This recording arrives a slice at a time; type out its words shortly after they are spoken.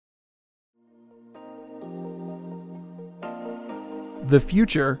The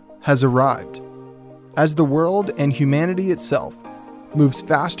future has arrived. As the world and humanity itself moves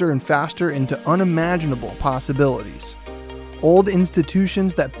faster and faster into unimaginable possibilities, old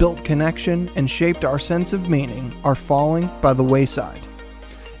institutions that built connection and shaped our sense of meaning are falling by the wayside.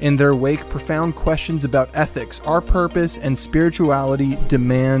 In their wake, profound questions about ethics, our purpose, and spirituality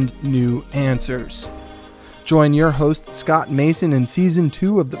demand new answers. Join your host, Scott Mason, in Season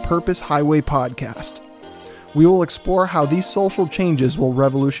 2 of the Purpose Highway podcast. We will explore how these social changes will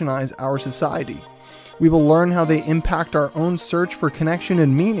revolutionize our society. We will learn how they impact our own search for connection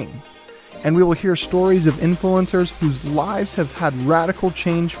and meaning. And we will hear stories of influencers whose lives have had radical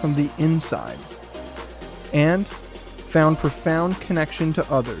change from the inside and found profound connection to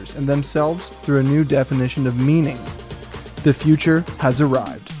others and themselves through a new definition of meaning. The future has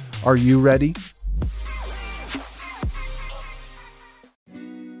arrived. Are you ready?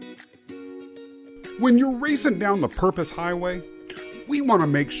 When you're racing down the Purpose Highway, we want to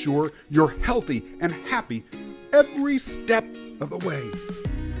make sure you're healthy and happy every step of the way.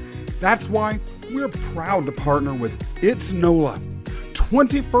 That's why we're proud to partner with It's NOLA,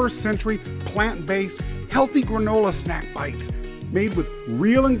 21st century plant-based healthy granola snack bites made with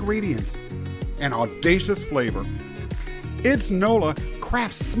real ingredients and audacious flavor. It's NOLA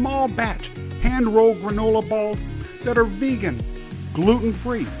crafts small batch hand-rolled granola balls that are vegan,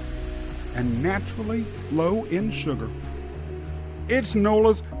 gluten-free, and naturally low in sugar. It's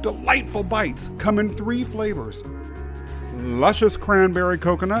NOLA's delightful bites come in 3 flavors: luscious cranberry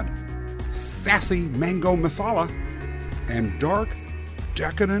coconut, sassy mango masala, and dark,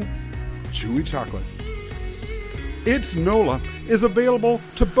 decadent, chewy chocolate. It's NOLA is available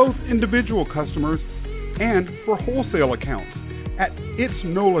to both individual customers and for wholesale accounts at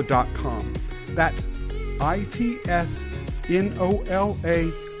itsnola.com. That's ITSNOLA.com.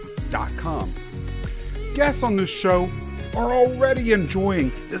 Guests on this show are already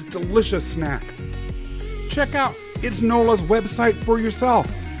enjoying this delicious snack. Check out It's NOLA's website for yourself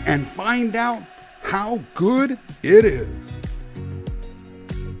and find out how good it is.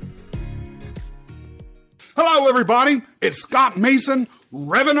 Hello, everybody. It's Scott Mason,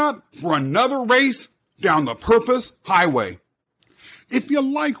 revving up for another race down the Purpose Highway. If you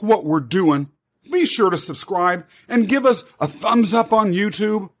like what we're doing, be sure to subscribe and give us a thumbs up on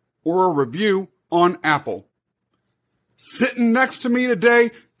YouTube or a review on Apple. Sitting next to me today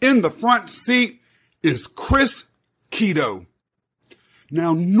in the front seat is Chris Keto.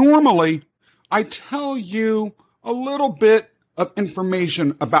 Now, normally, I tell you a little bit of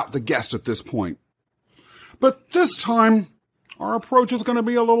information about the guest at this point. But this time, our approach is going to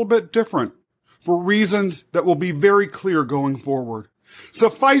be a little bit different for reasons that will be very clear going forward.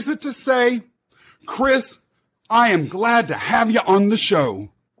 Suffice it to say, Chris, I am glad to have you on the show.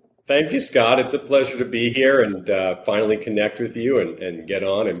 Thank you, Scott. It's a pleasure to be here and finally connect with you and get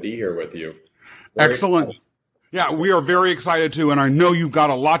on and be here with you. Excellent. Excited. Yeah, we are very excited too, and I know you've got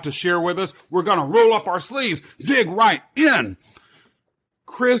a lot to share with us. We're going to roll up our sleeves, dig right in.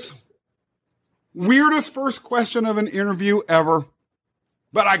 Chris, weirdest first question of an interview ever,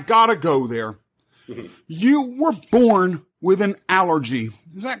 but I got to go there. You were born with an allergy.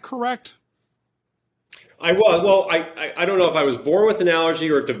 Is that correct? I was. Well, I don't know if I was born with an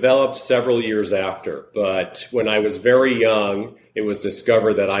allergy or it developed several years after. But when I was very young, it was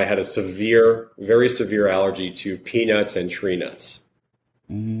discovered that I had a very severe allergy to peanuts and tree nuts.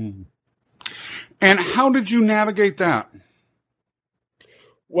 Mm. And how did you navigate that?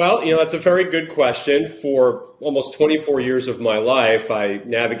 Well, that's a very good question. For almost 24 years of my life, I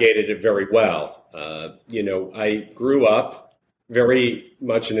navigated it very well. I grew up very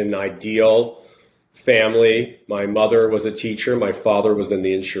much in an ideal family. My mother was a teacher. My father was in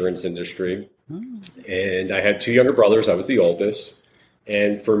the insurance industry. And I had 2 younger brothers. I was the oldest.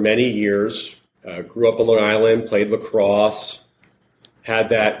 And for many years, grew up on Long Island, played lacrosse, had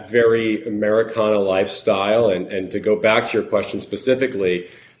that very Americana lifestyle. And to go back to your question specifically,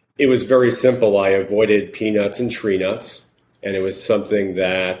 it was very simple. I avoided peanuts and tree nuts. And it was something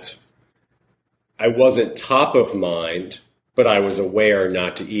that I wasn't top of mind, but I was aware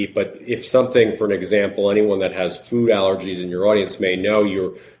not to eat. But if something, for an example, anyone that has food allergies in your audience may know,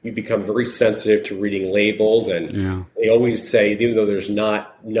 you become very sensitive to reading labels. And They always say, even though there's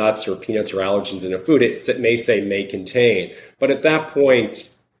not nuts or peanuts or allergens in a food, it may say may contain. But at that point,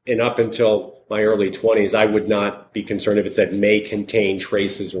 and up until my early 20s, I would not be concerned if it said may contain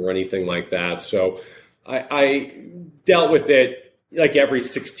traces or anything like that. So I dealt with it like every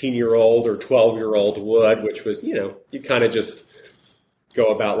 16-year-old or 12-year-old would, which was, you kind of just go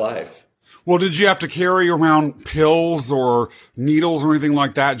about life. Well, did you have to carry around pills or needles or anything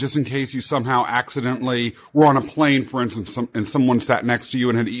like that just in case you somehow accidentally were on a plane, for instance, and someone sat next to you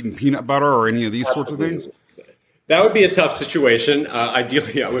and had eaten peanut butter or any of these sorts of things? That would be a tough situation.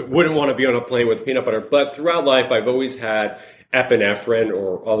 Ideally, I wouldn't want to be on a plane with peanut butter. But throughout life, I've always had epinephrine,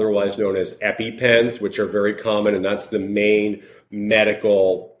 or otherwise known as EpiPens, which are very common, and that's the main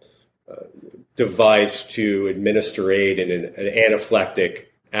medical device to administer aid in an anaphylactic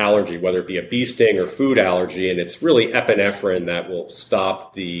allergy, whether it be a bee sting or food allergy, and it's really epinephrine that will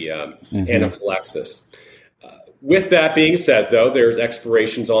stop the anaphylaxis. With that being said, though, there's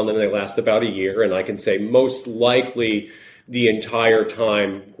expirations on them. They last about a year, and I can say most likely the entire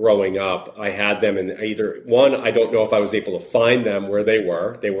time growing up, I had them in either, one, I don't know if I was able to find them where they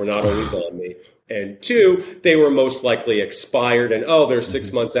were. They were not always on me. And two, they were most likely expired, and, oh, they're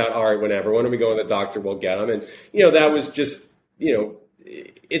 6 months out. All right, whenever. When are we going to the doctor? We'll get them. And, that was just,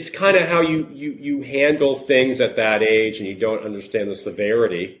 it's kind of how you handle things at that age, and you don't understand the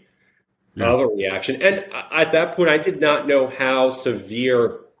severity of a reaction. And at that point, I did not know how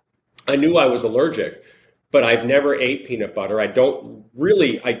severe. I knew I was allergic, but I've never ate peanut butter. I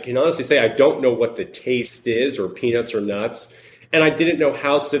can honestly say I don't know what the taste is, or peanuts or nuts. And I didn't know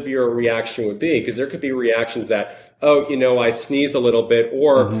how severe a reaction would be, because there could be reactions that, I sneeze a little bit,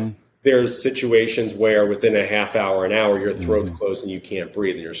 or there's situations where within a half hour, an hour, your throat's closed and you can't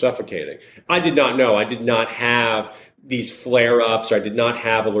breathe and you're suffocating. I did not know. I did not have these flare-ups, or I did not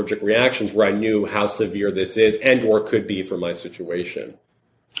have allergic reactions where I knew how severe this is and or could be for my situation.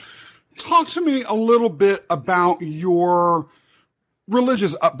 Talk to me a little bit about your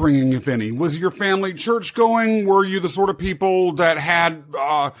religious upbringing, if any. Was your family church going? Were you the sort of people that had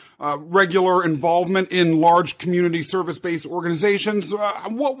regular involvement in large community service-based organizations?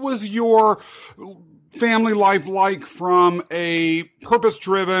 What was your family life like from a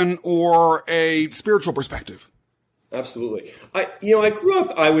purpose-driven or a spiritual perspective? Absolutely. I grew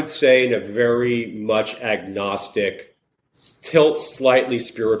up, I would say, in a very much agnostic, slightly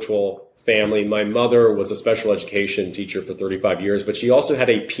spiritual family. My mother was a special education teacher for 35 years, but she also had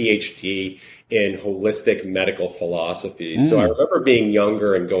a PhD in holistic medical philosophy. So I remember being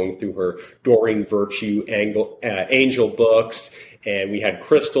younger and going through her Doreen Virtue angel books, and we had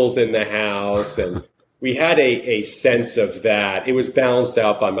crystals in the house, and we had a sense of that. It was balanced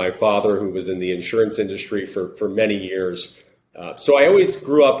out by my father, who was in the insurance industry for many years. So I always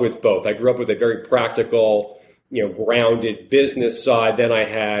grew up with both. I grew up with a very practical, grounded business side. Then I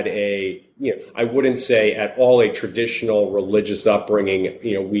had I wouldn't say at all a traditional religious upbringing.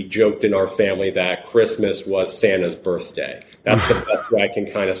 We joked in our family that Christmas was Santa's birthday. That's the best way I can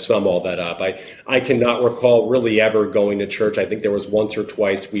kind of sum all that up. I cannot recall really ever going to church. I think there was once or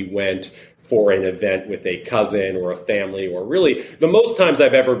twice we went for an event with a cousin or a family, or really the most times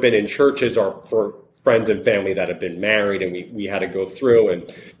I've ever been in churches are for friends and family that have been married, and we had to go through.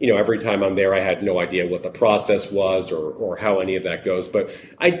 And, every time I'm there, I had no idea what the process was or how any of that goes. But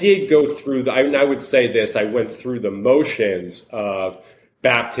I did go through I would say this, I went through the motions of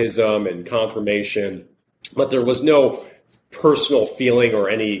baptism and confirmation, but there was no personal feeling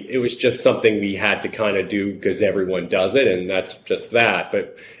it was just something we had to kind of do because everyone does it, and that's just that.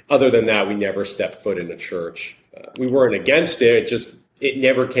 But other than that, we never stepped foot in a church. We weren't against it, it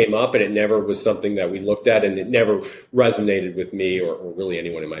never came up, and it never was something that we looked at, and it never resonated with me or really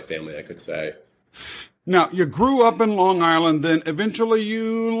anyone in my family, I could say. Now, you grew up in Long Island, then eventually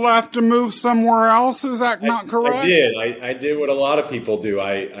you left to move somewhere else. Is that not correct? I did. I did what a lot of people do.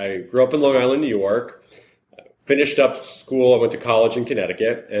 I grew up in Long Island, New York, finished up school. I went to college in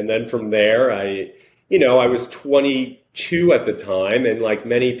Connecticut. And then from there, I was 22 at the time. And like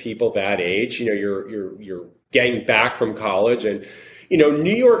many people that age, you're getting back from college, and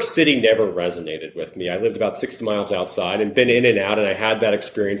New York City never resonated with me. I lived about 60 miles outside and been in and out, and I had that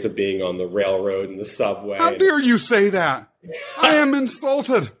experience of being on the railroad and the subway. How dare you say that? I am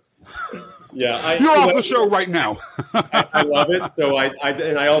insulted. Yeah, you're off the show right now. I love it. So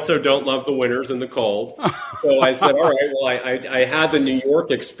I also don't love the winters and the cold. So I said, all right, well, I had the New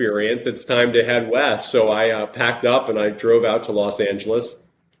York experience. It's time to head west. So I packed up and I drove out to Los Angeles.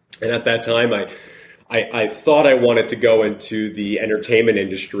 And at that time, I thought I wanted to go into the entertainment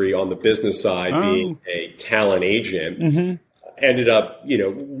industry on the business side, being a talent agent. Ended up,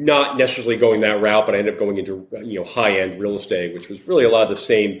 not necessarily going that route, but I ended up going into, high-end real estate, which was really a lot of the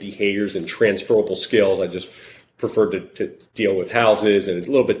same behaviors and transferable skills. I just preferred to deal with houses and a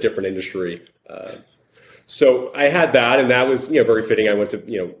little bit different industry. So I had that, and that was, very fitting. I went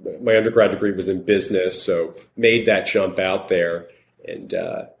to, my undergrad degree was in business, so made that jump out there. And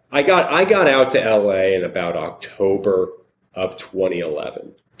I got out to LA in about October of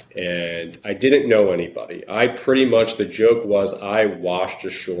 2011. and I didn't know anybody. The joke was I washed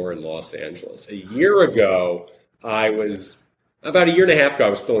ashore in Los Angeles. A year ago, about a year and a half ago, I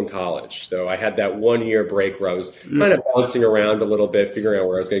was still in college. So I had that 1 year break where I was kind of bouncing around a little bit, figuring out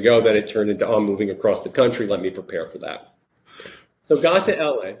where I was going to go. Then it turned into, I'm moving across the country. Let me prepare for that. So got to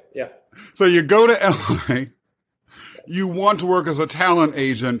LA. Yeah. So you go to LA, you want to work as a talent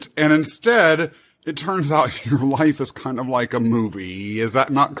agent, and instead it turns out your life is kind of like a movie. Is that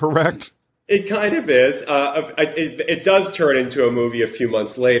not correct? It kind of is. It does turn into a movie a few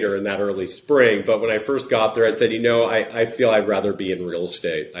months later in that early spring. But when I first got there, I said, I feel I'd rather be in real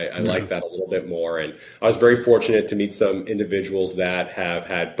estate. I like that a little bit more. And I was very fortunate to meet some individuals that have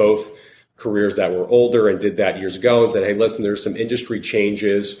had both careers that were older and did that years ago and said, hey, listen, there's some industry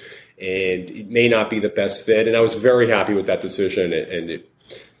changes and it may not be the best fit. And I was very happy with that decision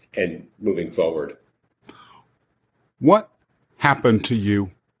and moving forward. What happened to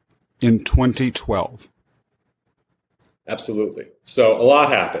you in 2012? Absolutely. So a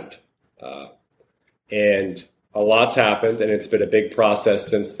lot happened. And a lot's happened, and it's been a big process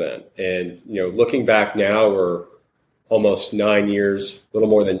since then. And, looking back now, we're almost 9 years, a little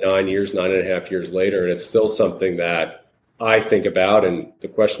more than 9 years, 9.5 years later, and it's still something that I think about. And the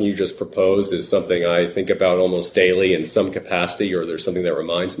question you just proposed is something I think about almost daily in some capacity, or there's something that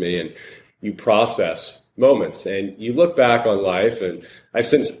reminds me, and you process moments and you look back on life. And I've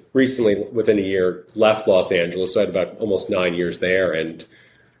since recently, within a year, left Los Angeles. So I had about almost 9 years there. And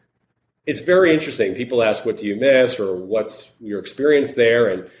it's very interesting. People ask, what do you miss or what's your experience there?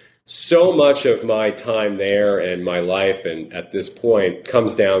 And so much of my time there and my life and at this point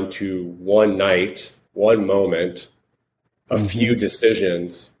comes down to one night, one moment, a few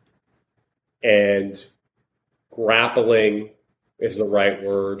decisions, and grappling is the right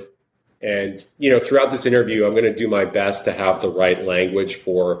word. And, throughout this interview, I'm going to do my best to have the right language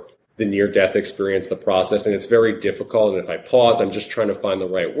for the near-death experience, the process. And it's very difficult. And if I pause, I'm just trying to find the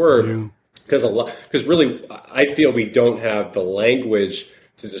right word. Because really, I feel we don't have the language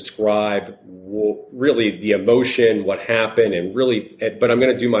to describe really the emotion, what happened, and really, but I'm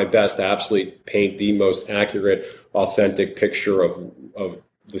going to do my best to absolutely paint the most accurate, authentic picture of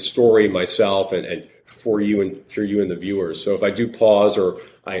the story myself and for you and the viewers. So if I do pause or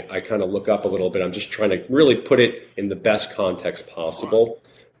I kind of look up a little bit, I'm just trying to really put it in the best context possible.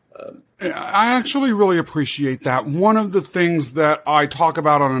 I actually really appreciate that. One of the things that I talk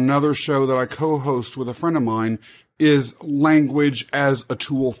about on another show that I co-host with a friend of mine is language as a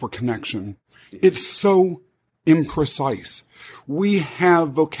tool for connection. It's so imprecise. We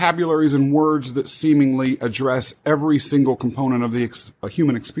have vocabularies and words that seemingly address every single component of a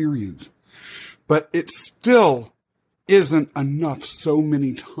human experience, but it still isn't enough so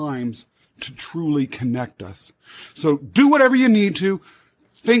many times to truly connect us. So do whatever you need to.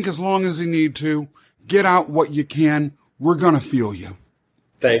 Think as long as you need to. Get out what you can. We're going to feel you.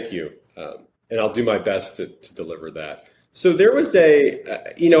 Thank you. And I'll do my best to deliver that. So there was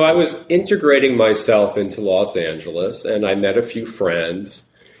I was integrating myself into Los Angeles, and I met a few friends.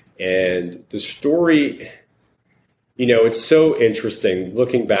 And the story, it's so interesting.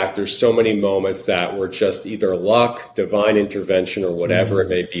 Looking back, there's so many moments that were just either luck, divine intervention, or whatever it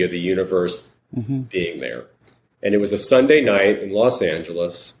may be, of the universe being there. And it was a Sunday night in Los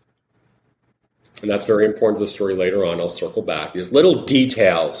Angeles. And that's very important to the story later on. I'll circle back. There's little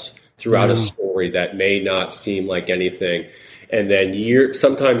details throughout a story that may not seem like anything. And then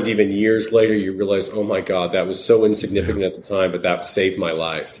sometimes even years later, you realize, oh my God, that was so insignificant at the time, but that saved my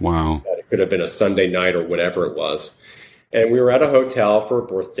life. Wow. It could have been a Sunday night or whatever it was. And we were at a hotel for a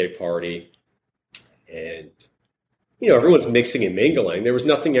birthday party. And, everyone's mixing and mingling. There was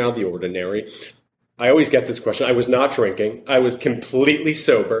nothing out of the ordinary. I always get this question. I was not drinking. I was completely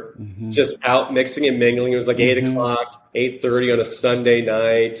sober, just out mixing and mingling. It was like 8 o'clock, 8:30 on a Sunday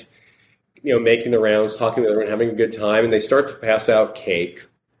night, making the rounds, talking with everyone, having a good time. And they start to pass out cake,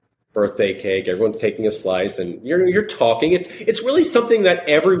 birthday cake. Everyone's taking a slice, and you're talking. It's really something that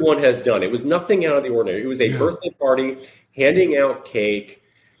everyone has done. It was nothing out of the ordinary. It was a birthday party, handing out cake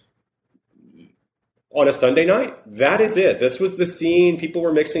on a Sunday night. That is it. This was the scene. People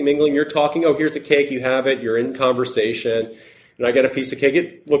were mixing, mingling. You're talking. Oh, here's the cake. You have it. You're in conversation. And I got a piece of cake.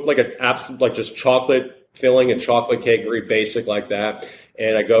 It looked like an absolute, like just chocolate filling and chocolate cake, very basic like that.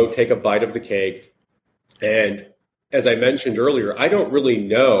 And I go take a bite of the cake. And as I mentioned earlier, I don't really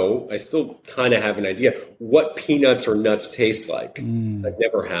know. I still kind of have an idea what peanuts or nuts taste like. I've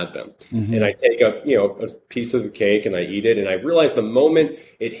never had them. And I take a piece of the cake and I eat it. And I realize the moment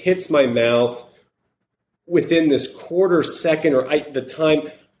it hits my mouth, within this quarter second or the time,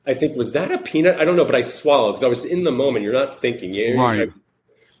 I think, was that a peanut? I don't know, but I swallowed because I was in the moment. You're not thinking. Right.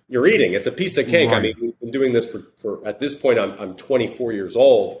 you're eating. It's a piece of cake. Right. I mean, we've been doing this for at this point, I'm 24 years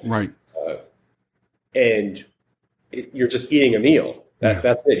old. Right. And you're just eating a meal.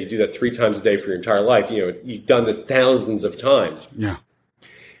 That's it. You do that 3 times a day for your entire life. You've done this thousands of times. Yeah.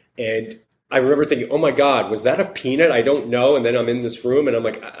 And I remember thinking, oh my God, was that a peanut? I don't know. And then I'm in this room and I'm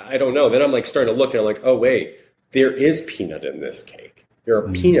like, I don't know. Then I'm like starting to look and I'm like, oh wait, there is peanut in this cake. There are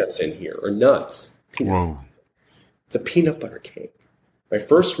peanuts in here, or nuts. Peanuts. Whoa. It's a peanut butter cake. My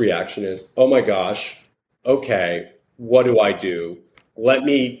first reaction is, oh my gosh, okay, what do I do? Let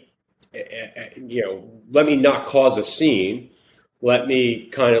me not cause a scene. Let me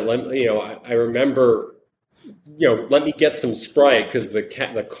I remember, let me get some Sprite because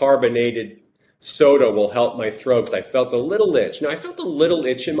the carbonated soda will help my throat, because I felt a little itch. Now, I felt a little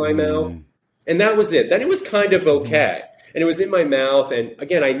itch in my mouth, and that was it. Then it was kind of okay. And it was in my mouth. And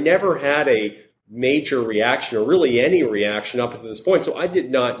again, I never had a major reaction, or really any reaction up to this point. So I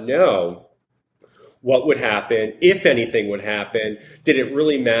did not know what would happen, if anything would happen. Did it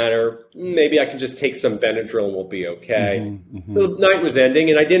really matter? Maybe I can just take some Benadryl and we'll be okay. So the night was ending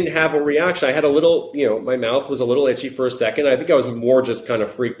and I didn't have a reaction. I had a little, my mouth was a little itchy for a second. I think I was more just kind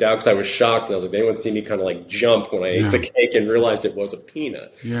of freaked out because I was shocked. And I was like, did anyone see me kind of like jump when I ate the cake and realized it was a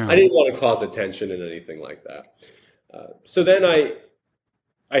peanut? Yeah. I didn't want to cause attention and anything like that. So then I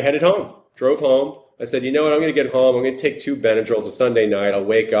headed home, drove home. I said, you know what, I'm going to get home. I'm going to take 2 Benadryls. It's Sunday night. I'll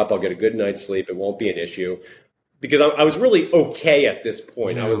wake up. I'll get a good night's sleep. It won't be an issue. Because I was really okay at this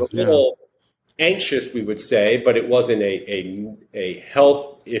point. I was a little anxious, we would say, but it wasn't a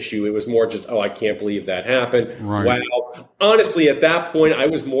health issue. It was more just, I can't believe that happened. Right. Wow. Honestly, at that point, I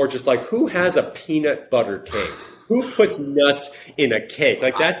was more just like, who has a peanut butter cake? Who puts nuts in a cake?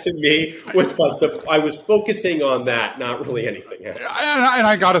 Like, that to me was like I was focusing on that, not really anything else. And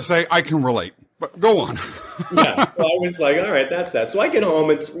I got to say, I can relate. But go on. Yeah. So I was like, all right, that's that. So I get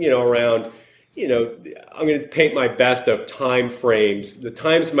home, it's, around, I'm going to paint my best of time frames. The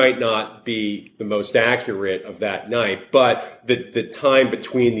times might not be the most accurate of that night, but the time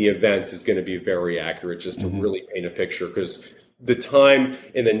between the events is going to be very accurate, just to really paint a picture, because the time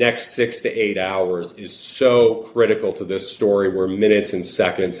in the next 6 to 8 hours is so critical to this story, where minutes and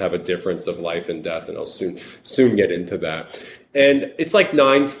seconds have a difference of life and death. And I'll soon get into that. And it's like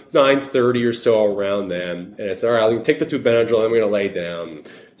 9:30 or so around then. And I said, all right, I'm going to take the 2 Benadryl and I'm going to lay down.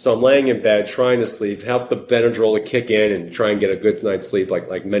 So I'm laying in bed trying to sleep, have the Benadryl to kick in and try and get a good night's sleep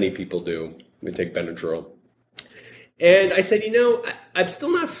like many people do. We take Benadryl. And I said, I'm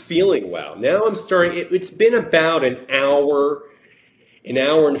still not feeling well. Now I'm starting, it's been about an hour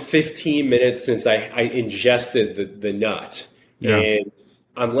and 15 minutes since I ingested the nut. Yeah. And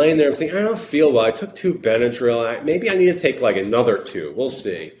I'm laying there, I'm thinking, I don't feel well. I took 2 Benadryl. Maybe I need to take like another 2. We'll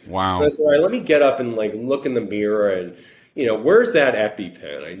see. Wow. So I said, all right, let me get up and like look in the mirror and, where's that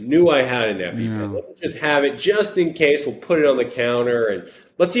EpiPen? I knew I had an EpiPen. Yeah. Let me just have it just in case. We'll put it on the counter and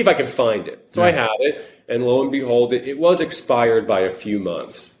let's see if I can find it. So I had it, and lo and behold, it was expired by a few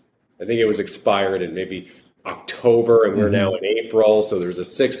months. I think it was expired in maybe October, and we're now in April, so there's a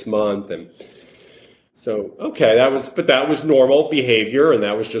 6 month. And so, okay, that was normal behavior, and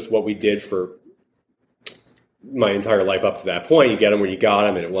that was just what we did for my entire life up to that point. You get them when you got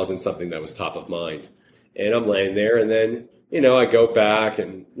them, and it wasn't something that was top of mind. And I'm laying there, and then, I go back,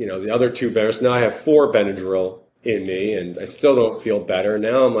 and, the other 2 Benadryls, now I have 4 Benadryl in me, and I still don't feel better.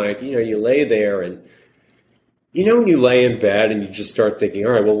 Now I'm like, you lay there, and, when you lay in bed and you just start thinking,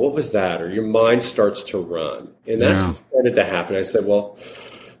 all right, well, what was that? Or your mind starts to run. And that's what started to happen. I said, well,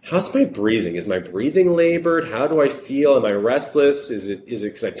 how's my breathing? Is my breathing labored? How do I feel? Am I restless? Is it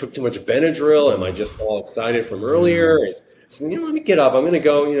because I took too much Benadryl? Am I just all excited from earlier? And so, let me get up. I'm going to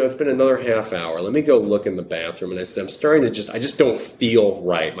go, it's been another half hour. Let me go look in the bathroom. And I said, I'm starting to I just don't feel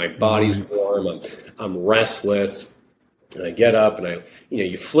right. My body's warm. I'm restless. And I get up and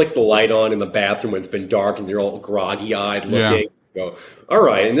you flick the light on in the bathroom when it's been dark and you're all groggy-eyed looking. Go, all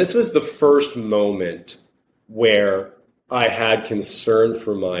right. And this was the first moment where I had concern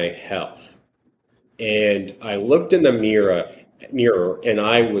for my health. And I looked in the mirror and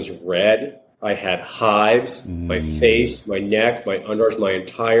I was red. I had hives, my face, my neck, my underarms, my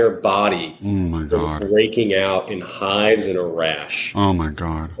entire body was breaking out in hives and a rash. Oh, my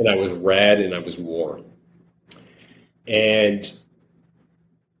God. And I was red and I was warm. And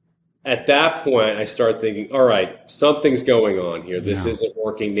at that point, I started thinking, all right, something's going on here. This isn't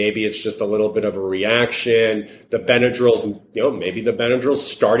working. Maybe it's just a little bit of a reaction. The Benadryl's, maybe the Benadryl's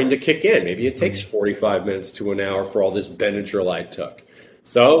starting to kick in. Maybe it takes 45 minutes to an hour for all this Benadryl I took.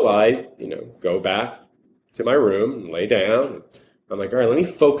 So I, go back to my room and lay down, I'm like, all right, let me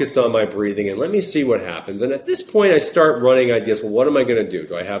focus on my breathing and let me see what happens. And at this point, I start running ideas. Well, what am I going to do?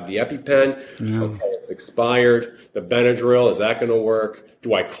 Do I have the EpiPen? Yeah. Okay, it's expired. The Benadryl, is that going to work?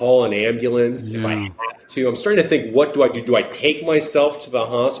 Do I call an ambulance if I have to? I'm starting to think, what do I do? Do I take myself to the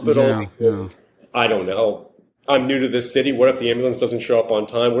hospital? Yeah. I don't know. I'm new to this city. What if the ambulance doesn't show up on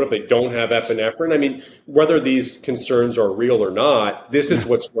time? What if they don't have epinephrine? I mean, whether these concerns are real or not, this is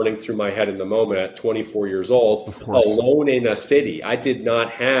what's running through my head in the moment at 24 years old, alone in a city. I did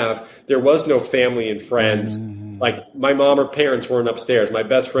not have, there was no family and friends. Like my mom or parents weren't upstairs. My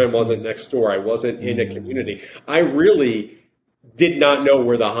best friend wasn't next door. I wasn't in a community. I really did not know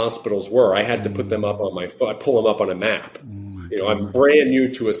where the hospitals were. I had to put them up on my phone, pull them up on a map. I'm brand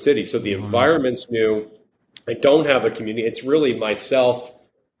new to a city. So the environment's new. I don't have a community. It's really myself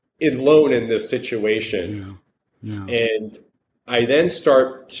alone in this situation. And I then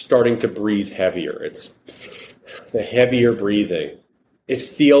starting to breathe heavier. It's the heavier breathing. It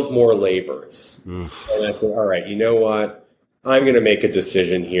felt more labors. And I said, all right, you know what? I'm going to make a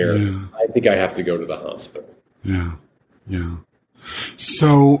decision here. I think I have to go to the hospital. Yeah.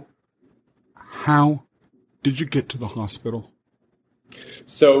 So how did you get to the hospital?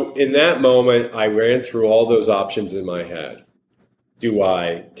 So in that moment, I ran through all those options in my head. Do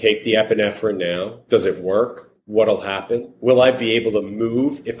I take the epinephrine now? Does it work? What'll happen? Will I be able to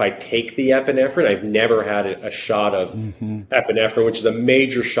move if I take the epinephrine? I've never had a shot of epinephrine, which is a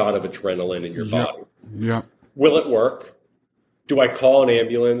major shot of adrenaline in your body. Will it work? Do I call an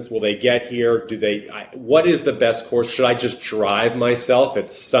ambulance? Will they get here? What is the best course? Should I just drive myself?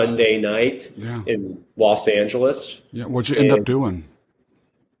 It's Sunday night in Los Angeles. What'd you end up doing?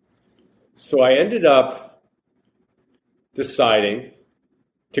 So I ended up deciding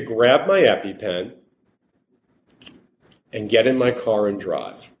to grab my EpiPen and get in my car and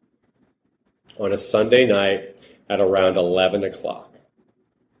drive on a Sunday night at around 11 o'clock.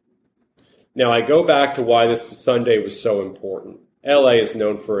 Now, I go back to why this Sunday was so important. LA is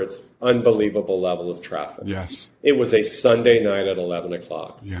known for its unbelievable level of traffic. Yes. It was a Sunday night at 11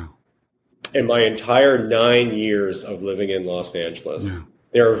 o'clock. Yeah. In my entire 9 years of living in Los Angeles,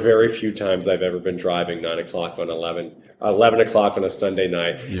 there are very few times I've ever been driving 9 o'clock on 11 o'clock on a Sunday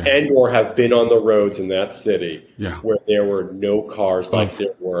night and or have been on the roads in that city where there were no cars like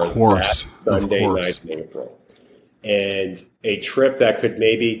there were that Sunday night in April. And a trip that could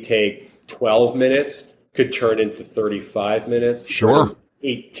maybe take 12 minutes could turn into 35 minutes.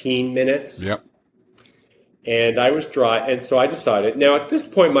 18 minutes. And I was dry. And so I decided, now at this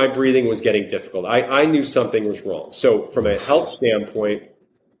point, my breathing was getting difficult. I knew something was wrong. So from a health standpoint,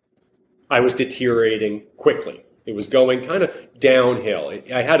 I was deteriorating quickly. It was going kind of downhill.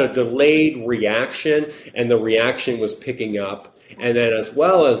 I had a delayed reaction, and the reaction was picking up. And then as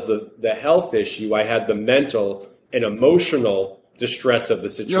well as the health issue, I had the mental and emotional distress of the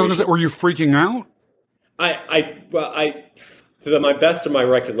situation. Were you freaking out? To my best of my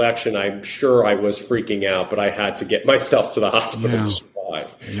recollection, I'm sure I was freaking out, but I had to get myself to the hospital to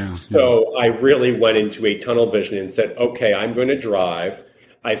survive. So I really went into a tunnel vision and said, okay, I'm going to drive.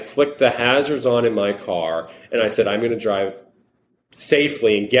 I flicked the hazards on in my car, and I said, I'm going to drive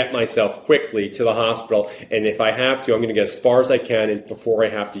safely and get myself quickly to the hospital. And if I have to, I'm going to get as far as I can and before I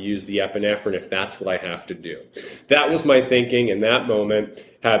have to use the epinephrine, if that's what I have to do. That was my thinking in that moment,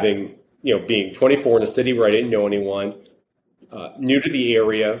 having, being 24 in a city where I didn't know anyone, new to the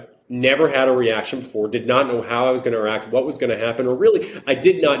area, never had a reaction before, did not know how I was going to react, what was going to happen, or really, I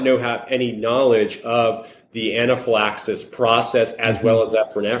did not have any knowledge of the anaphylaxis process as well as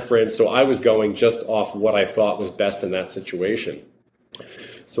epinephrine. So I was going just off what I thought was best in that situation.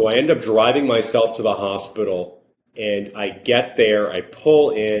 So I end up driving myself to the hospital, and I get there, I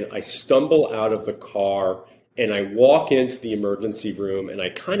pull in, I stumble out of the car, and I walk into the emergency room, and I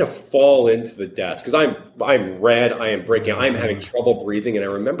kind of fall into the desk because I'm red, I am breaking, I'm having trouble breathing, and I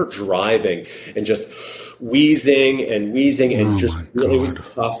remember driving and just wheezing and it was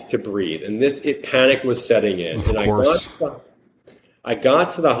tough to breathe, and panic was setting in. And I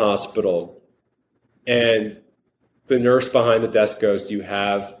got to the hospital, and the nurse behind the desk goes, "Do you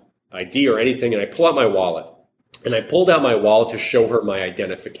have ID or anything?" And I pull out my wallet, and I pulled out my wallet to show her my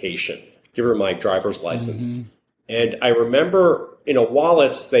identification. Give her my driver's license. And I remember,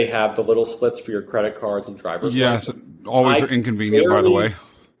 wallets, they have the little slits for your credit cards and driver's license. Yes, always are inconvenient, by the way.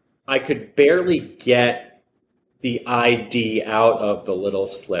 I could barely get the ID out of the little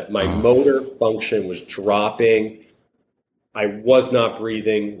slit. My motor function was dropping. I was not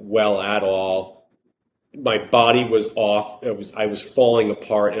breathing well at all. My body was off. I was falling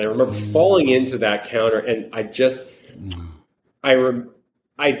apart. And I remember falling into that counter, and I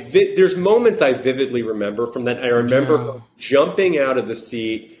there's moments I vividly remember from that. I remember jumping out of the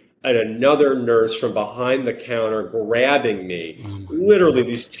seat and another nurse from behind the counter grabbing me. Literally,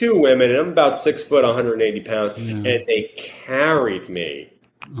 these two women, and I'm about 6 foot, 180 pounds, and they carried me.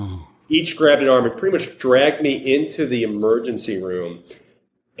 Each grabbed an arm and pretty much dragged me into the emergency room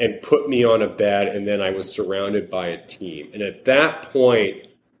and put me on a bed, and then I was surrounded by a team. And at that point,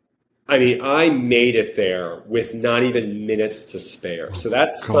 I mean, I made it there with not even minutes to spare. So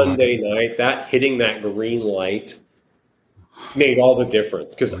that Sunday night, that hitting that green light made all the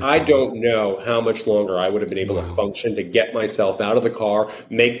difference, because I don't know how much longer I would have been able to function to get myself out of the car,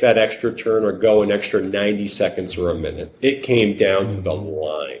 make that extra turn, or go an extra 90 seconds or a minute. It came down to the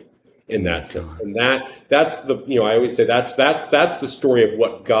line in that sense. And that's the, I always say that's the story of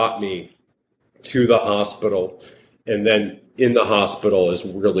what got me to the hospital. And then in the hospital is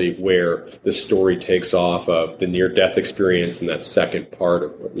really where the story takes off of the near-death experience and that second part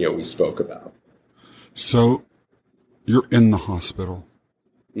of what we spoke about. So you're in the hospital,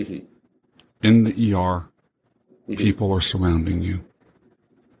 in the ER, people are surrounding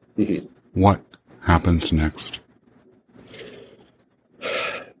you. What happens next?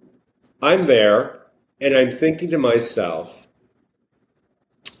 I'm there, and I'm thinking to myself,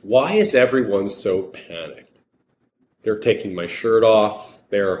 why is everyone so panicked? They're taking my shirt off.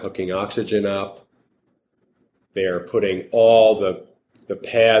 They're hooking oxygen up. They're putting all the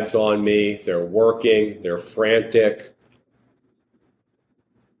pads on me. They're working. They're frantic.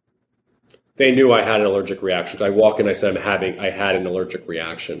 They knew I had an allergic reaction. I walk in, I said, I had an allergic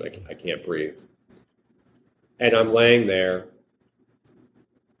reaction. I can't breathe. And I'm laying there.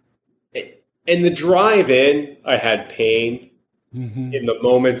 In the drive in, I had pain. In the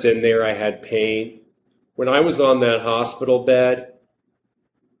moments in there, I had pain. When I was on that hospital bed,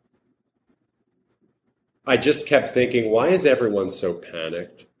 I just kept thinking, why is everyone so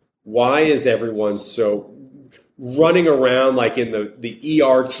panicked? Why is everyone so running around like in the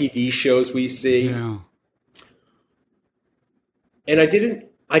ER TV shows we see? Yeah. And I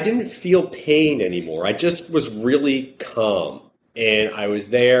didn't feel pain anymore. I just was really calm. And I was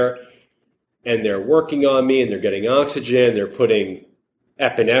there, and they're working on me, and they're getting oxygen. They're putting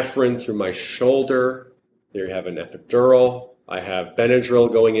epinephrine through my shoulder. They have an epidural. I have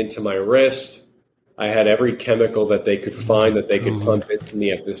Benadryl going into my wrist. I had every chemical that they could find that they could pump into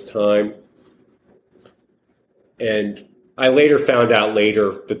me at this time. And I later found out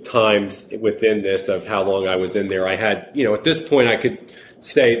the times within this of how long I was in there. I had, at this point I could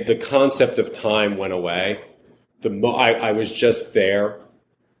say the concept of time went away. I was just there.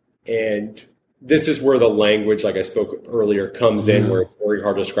 And this is where the language, like I spoke earlier, comes in, where it's very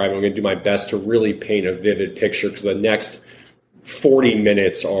hard to describe. I'm going to do my best to really paint a vivid picture, because the next 40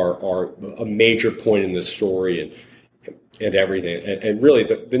 minutes are a major point in the story and everything. And really,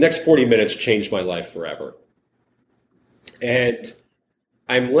 the next 40 minutes changed my life forever. And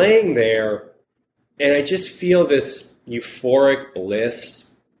I'm laying there, and I just feel this euphoric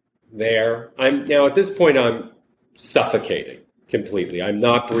bliss there. Now at this point, I'm suffocating completely. I'm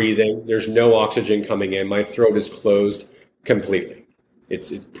not breathing. There's no oxygen coming in. My throat is closed completely.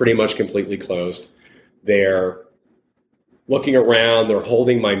 It's pretty much completely closed. They're looking around. They're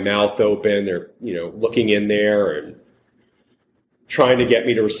holding my mouth open. They're, looking in there and trying to get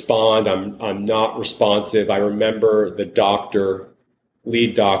me to respond. I'm not responsive. I remember the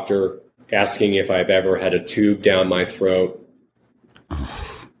lead doctor, asking if I've ever had a tube down my throat.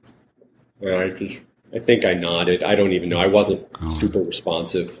 And I think I nodded. I don't even know. I wasn't super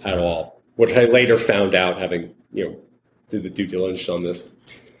responsive at all, which I later found out, having, did the due diligence on this.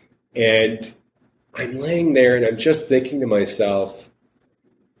 And I'm laying there, and I'm just thinking to myself,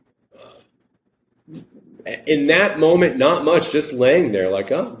 in that moment, not much, just laying there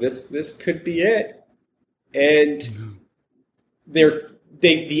like, oh, this could be it. And the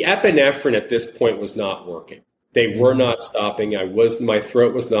epinephrine at this point was not working. They were not stopping. My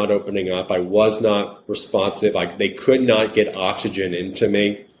throat was not opening up. I was not responsive. They could not get oxygen into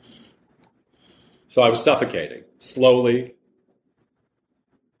me. So I was suffocating slowly.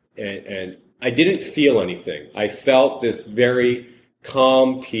 And I didn't feel anything. I felt this very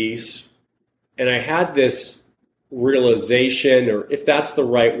calm peace. And I had this realization, or if that's the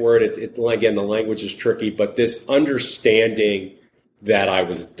right word, again, the language is tricky, but this understanding that I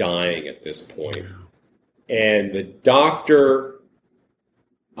was dying at this point. And the doctor,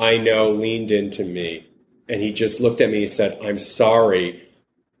 I know, leaned into me, and he just looked at me and said, I'm sorry,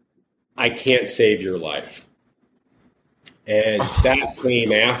 I can't save your life. And that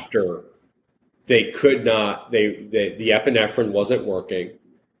came after they could not, the epinephrine wasn't working,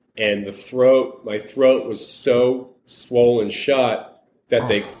 and my throat was so swollen shut that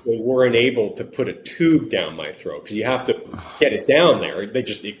they weren't able to put a tube down my throat because you have to get it down there. They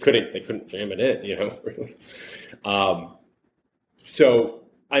couldn't jam it in, really. And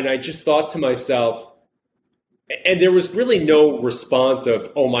I just thought to myself, and there was really no response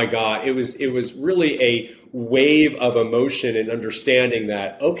of, oh my God. It was really a wave of emotion and understanding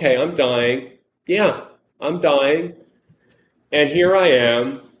that, okay, I'm dying. Yeah, I'm dying. And here I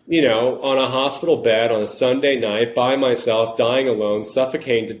am, on a hospital bed on a Sunday night by myself, dying alone,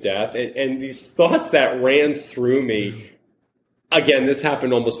 suffocating to death. And these thoughts that ran through me, again, this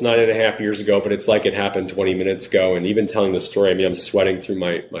happened almost 9.5 years ago, but it's like it happened 20 minutes ago. And even telling the story, I'm sweating through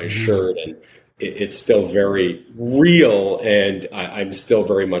my shirt, and it's still very real. And I'm still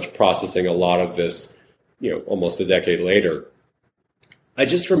very much processing a lot of this, almost a decade later. I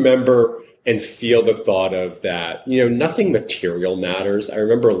just remember and feel the thought of that, nothing material matters. I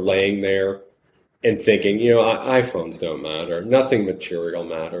remember laying there and thinking, iPhones don't matter. Nothing material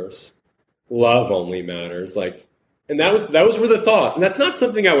matters. Love only matters. And those were the thoughts. And that's not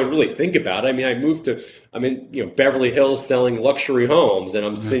something I would really think about. I mean, I'm in Beverly Hills selling luxury homes, and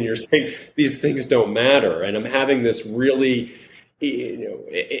I'm sitting here saying these things don't matter. And I'm having this really,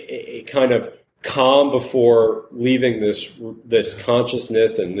 a kind of calm before leaving this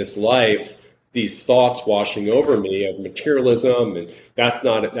consciousness and this life, these thoughts washing over me of materialism, and that's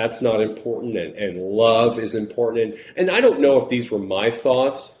not important, and love is important. And I don't know if these were my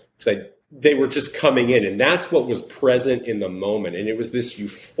thoughts, because they were just coming in, and that's what was present in the moment. And it was this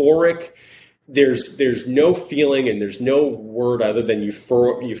euphoric, there's no feeling and there's no word other than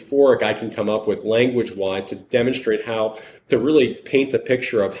euphoric I can come up with language-wise to demonstrate how to really paint the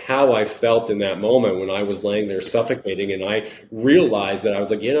picture of how I felt in that moment when I was laying there suffocating, and I realized that I was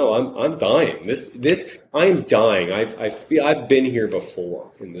like, I'm dying. I'm dying. I feel I've been here before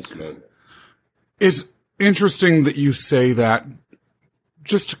in this moment. It's interesting that you say that.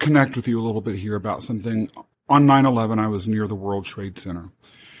 Just to connect with you a little bit here about something. On 9/11, I was near the World Trade Center.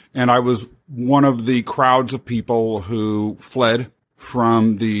 And I was one of the crowds of people who fled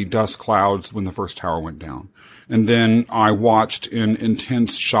from the dust clouds when the first tower went down. And then I watched in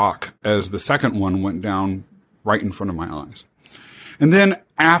intense shock as the second one went down right in front of my eyes. And then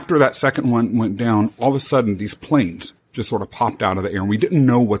after that second one went down, all of a sudden these planes just sort of popped out of the air, and we didn't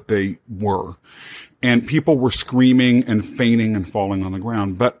know what they were. And people were screaming and fainting and falling on the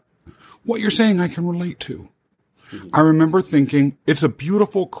ground. But what you're saying I can relate to. I remember thinking, it's a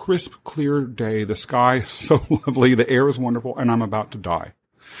beautiful, crisp, clear day. The sky is so lovely. The air is wonderful, and I'm about to die.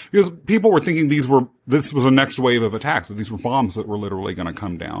 Because people were thinking this was a next wave of attacks, that these were bombs that were literally going to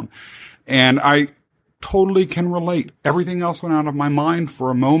come down. And I totally can relate. Everything else went out of my mind for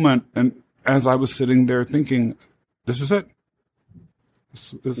a moment. And as I was sitting there thinking, this is it.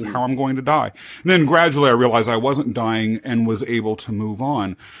 This is how I'm going to die. And then gradually I realized I wasn't dying and was able to move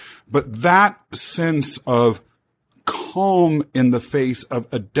on. But that sense of calm in the face of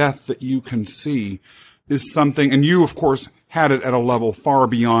a death that you can see is something, and you, of course, had it at a level far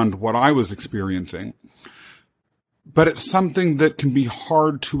beyond what I was experiencing. But it's something that can be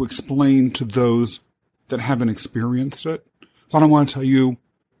hard to explain to those that haven't experienced it. But I want to tell you,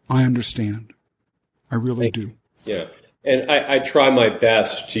 I understand. I really do. Yeah. And I try my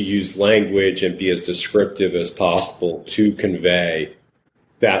best to use language and be as descriptive as possible to convey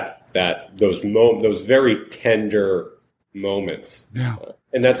those very tender moments. Yeah.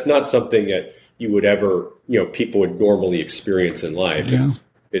 And that's not something that you would ever, people would normally experience in life. Yeah.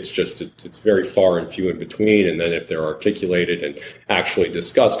 It's very far and few in between. And then if they're articulated and actually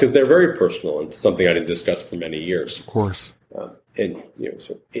discussed, because they're very personal and something I didn't discuss for many years. Of course. So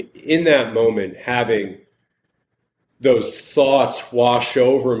in that moment, having those thoughts wash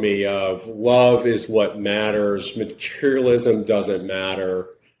over me of love is what matters, materialism doesn't matter,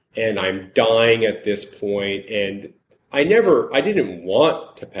 and I'm dying at this point. And I didn't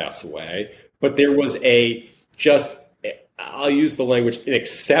want to pass away, but there was I'll use the language, an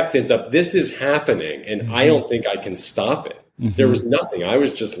acceptance of this is happening, and I don't think I can stop it. Mm-hmm. There was nothing. I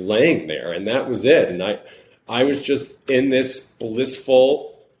was just laying there, and that was it. And I was just in this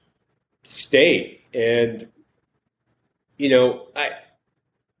blissful state. And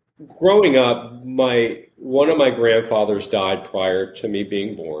growing up, one of my grandfathers died prior to me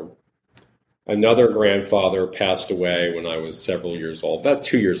being born. Another grandfather passed away when I was several years old, about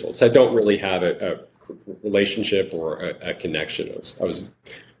 2 years old. So I don't really have a relationship or a connection. I was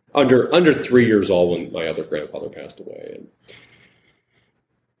under 3 years old when my other grandfather passed away.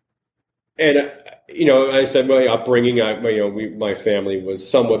 And I said my upbringing, my family was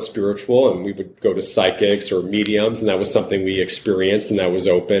somewhat spiritual, and we would go to psychics or mediums, and that was something we experienced, and that was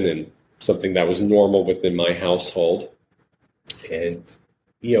open and something that was normal within my household. And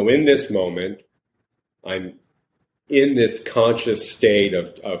in this moment, I'm in this conscious state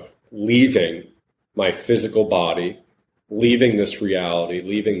of leaving my physical body, leaving this reality,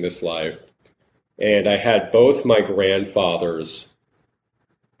 leaving this life. And I had both my grandfathers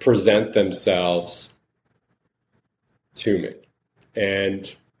present themselves to me.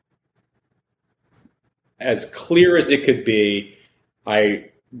 And as clear as it could be,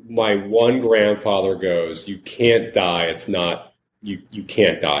 my one grandfather goes, "You can't die. It's not, you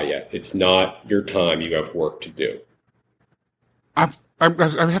can't die yet. It's not your time. You have work to do." I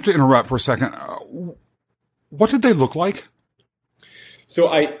have to interrupt for a second. What did they look like? So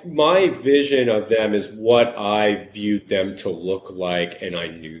my vision of them is what I viewed them to look like, and I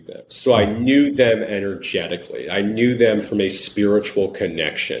knew them. So I knew them energetically. I knew them from a spiritual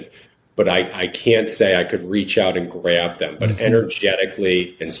connection, but I can't say I could reach out and grab them. But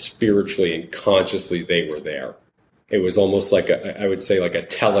energetically and spiritually and consciously, they were there. It was almost like I would say like a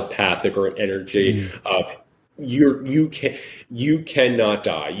telepathic or an energy of you cannot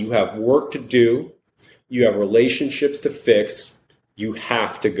die. You have work to do. You have relationships to fix. You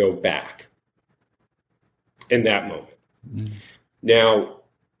have to go back in that moment. Now,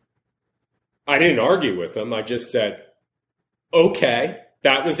 I didn't argue with them. I just said, okay,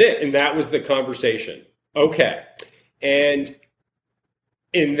 that was it. And that was the conversation. Okay. And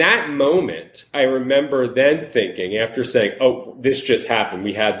in that moment, I remember then thinking, after saying, oh, this just happened.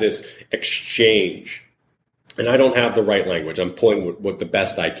 We had this exchange. And I don't have the right language. I'm pulling what the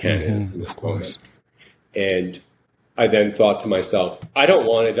best I can is in this moment. And I then thought to myself, I don't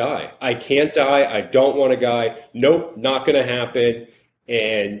want to die. I can't die. I don't want to die. Nope, not going to happen.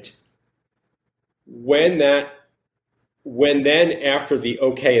 And when then after the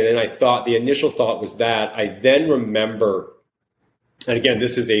okay, and then I thought, the initial thought was that, I then remember, and again,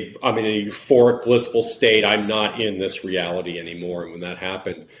 I'm in a euphoric, blissful state. I'm not in this reality anymore. And when that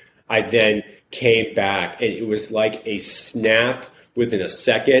happened, I then came back, and it was like a snap within a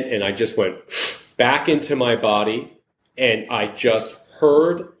second. And I just went back into my body. And I just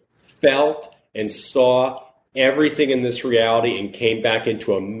heard, felt, and saw everything in this reality and came back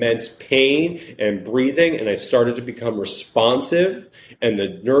into immense pain and breathing. And I started to become responsive. And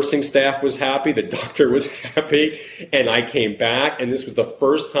the nursing staff was happy. The doctor was happy. And I came back. And this was the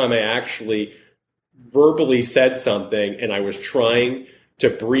first time I actually verbally said something. And I was trying to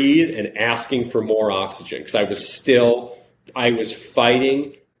breathe and asking for more oxygen because I was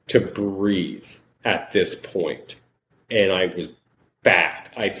fighting to breathe at this point. And I was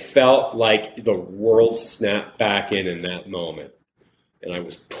back. I felt like the world snapped back in that moment. And I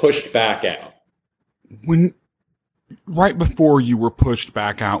was pushed back out. Right before you were pushed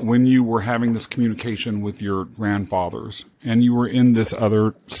back out, when you were having this communication with your grandfathers and you were in this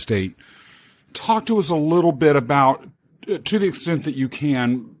other state, talk to us a little bit about, to the extent that you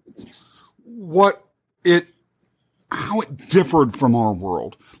can, how it differed from our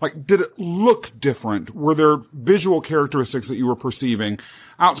world. Like, did it look different? Were there visual characteristics that you were perceiving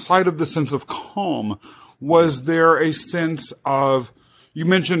outside of the sense of calm? Was there a sense of, you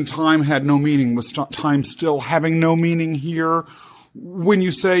mentioned time had no meaning. Was time still having no meaning here? When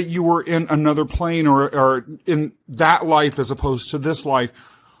you say you were in another plane or in that life as opposed to this life,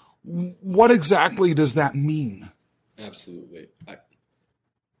 what exactly does that mean? Absolutely.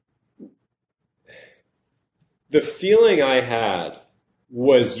 The feeling I had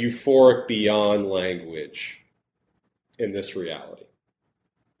was euphoric beyond language in this reality.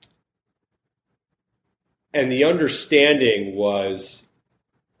 And the understanding was,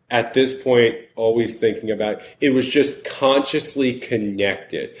 at this point, always thinking about, it was just consciously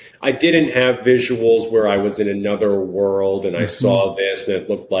connected. I didn't have visuals where I was in another world and I saw this and it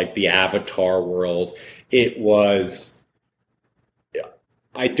looked like the Avatar world. It was,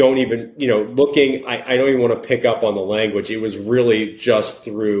 I don't even, I don't even want to pick up on the language. It was really just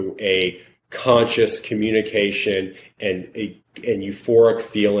through a conscious communication and euphoric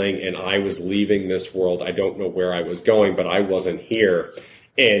feeling. And I was leaving this world. I don't know where I was going, but I wasn't here.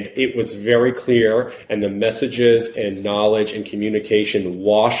 And it was very clear. And the messages and knowledge and communication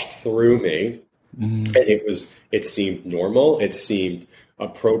washed through me. And it seemed normal. It seemed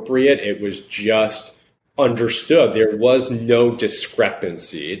appropriate. It was just understood. There was no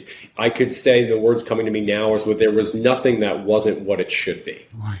discrepancy. I could say, the words coming to me now is, there was nothing that wasn't what it should be.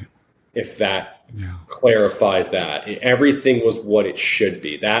 Right. If that clarifies that. Everything was what it should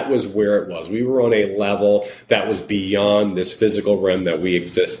be. That was where it was. We were on a level that was beyond this physical realm that we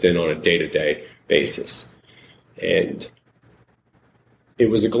exist in on a day-to-day basis. And it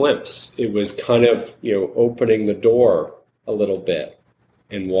was a glimpse. It was kind of, opening the door a little bit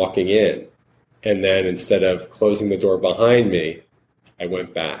and walking in. And then instead of closing the door behind me, I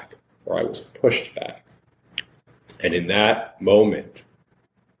went back, or I was pushed back. And in that moment,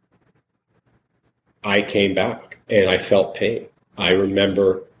 I came back and I felt pain. I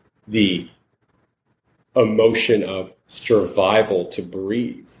remember the emotion of survival to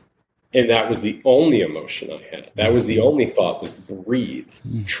breathe. And that was the only emotion I had. That was the only thought, was breathe,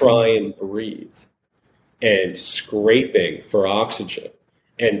 try and breathe, and scraping for oxygen.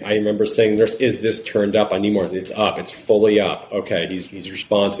 And I remember saying, is this turned up? I need more. It's up. It's fully up. Okay, he's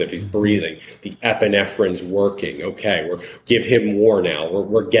responsive. He's breathing. The epinephrine's working. Okay, give him more now.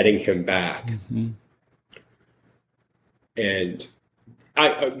 We're getting him back. Mm-hmm. And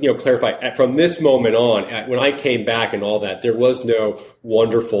I clarify, from this moment on, when I came back and all that, there was no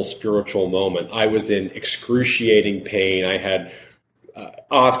wonderful spiritual moment. I was in excruciating pain. I had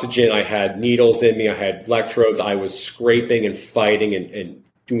oxygen. I had needles in me. I had electrodes. I was scraping and fighting and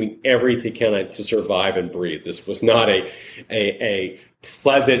doing everything to survive and breathe. This was not a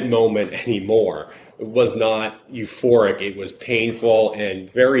pleasant moment anymore. It was not euphoric. It was painful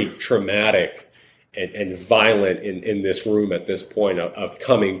and very traumatic and violent in this room at this point of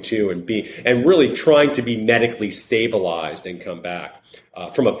coming to and really trying to be medically stabilized and come back.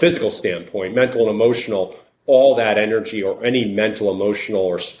 From a physical standpoint, mental and emotional, all that energy or any mental, emotional,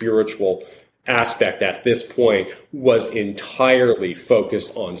 or spiritual aspect at this point was entirely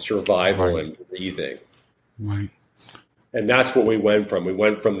focused on survival and breathing. Right. And that's what we went from. We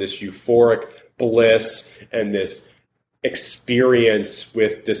went from this euphoric bliss and this experience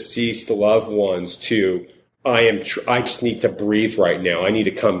with deceased loved ones to I just need to breathe right now. I need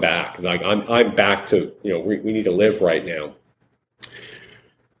to come back. Like I'm back to, we need to live right now.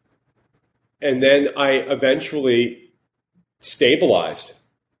 And then I eventually stabilized,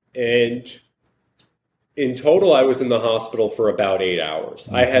 and in total, I was in the hospital for about 8 hours.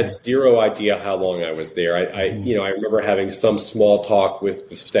 I had zero idea how long I was there. I remember having some small talk with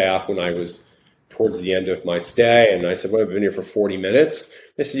the staff when I was towards the end of my stay, and I said, well, I've been here for 40 minutes.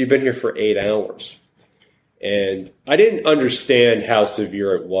 They said, you've been here for 8 hours. And I didn't understand how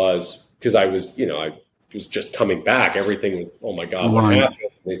severe it was because I was just coming back. Everything was, oh my God, what happened?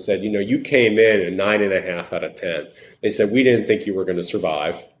 They said, you came in a 9.5 out of 10. They said, we didn't think you were going to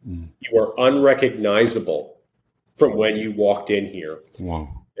survive. You were unrecognizable from when you walked in here. Whoa.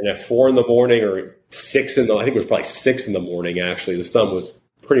 And at 4 a.m. or 6 I think it was probably 6 a.m. actually, the sun was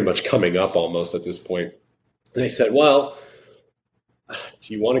pretty much coming up almost at this point. And they said, well,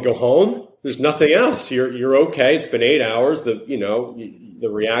 do you want to go home? There's nothing else. You're okay. It's been 8 hours. The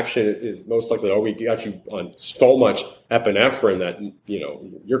reaction is most likely, we got you on so much epinephrine that,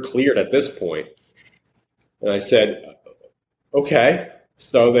 you're cleared at this point. And I said, okay.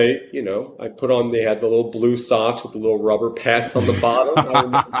 So they had the little blue socks with the little rubber pads on the bottom. I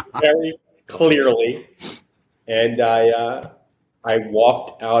remember very clearly. And I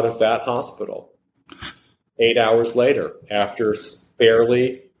walked out of that hospital 8 hours later after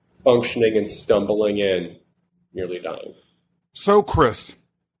barely functioning and stumbling in, nearly dying. So, Chris,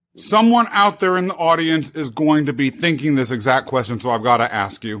 someone out there in the audience is going to be thinking this exact question, so I've got to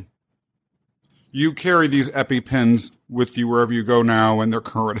ask you. You carry these EpiPens with you wherever you go now, and they're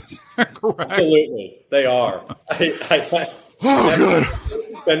current. Is that correct? Absolutely. They are. I good.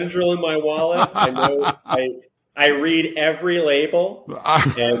 Benadryl in my wallet. I know. I read every label.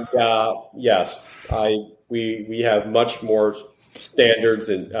 And yes, we have much more standards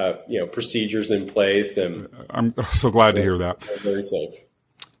and procedures in place, and I'm so glad to hear that. Very safe.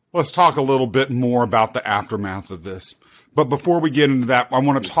 Let's talk a little bit more about the aftermath of this. But before we get into that, I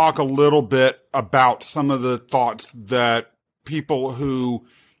want to talk a little bit about some of the thoughts that people who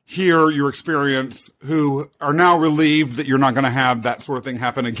hear your experience, who are now relieved that you're not going to have that sort of thing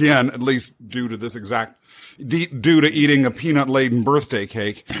happen again, at least due to eating a peanut-laden birthday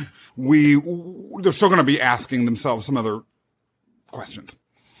cake. They're still going to be asking themselves some other questions.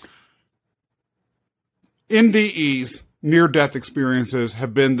 NDEs, near-death experiences,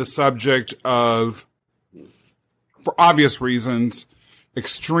 have been the subject of, for obvious reasons,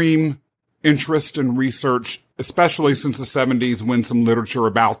 extreme interest and research, especially since the 70s when some literature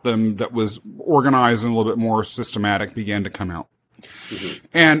about them that was organized and a little bit more systematic began to come out. Mm-hmm.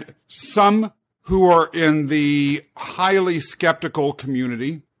 And some who are in the highly skeptical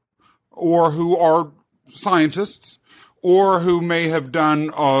community, or who are scientists, or who may have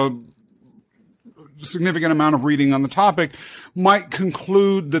done a significant amount of reading on the topic, might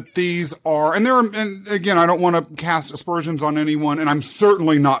conclude that these are, and again, I don't want to cast aspersions on anyone, and I'm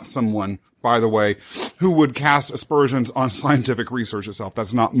certainly not someone, by the way, who would cast aspersions on scientific research itself.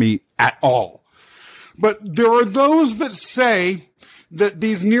 That's not me at all. But there are those that say that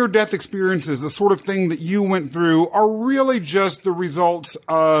these near-death experiences, the sort of thing that you went through, are really just the results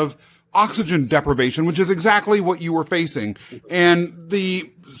of oxygen deprivation, which is exactly what you were facing. And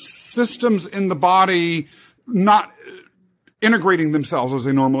the systems in the body not integrating themselves as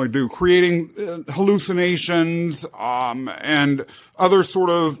they normally do, creating hallucinations and other sort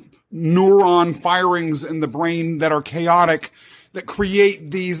of neuron firings in the brain that are chaotic, that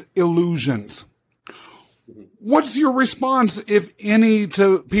create these illusions. What's your response, if any,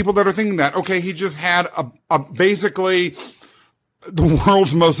 to people that are thinking that, okay, he just had a basically the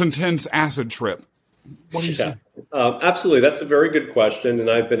world's most intense acid trip? What do you say? Absolutely. That's a very good question.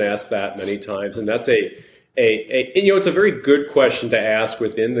 And I've been asked that many times. And that's it's a very good question to ask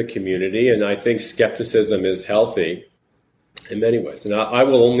within the community. And I think skepticism is healthy in many ways. And I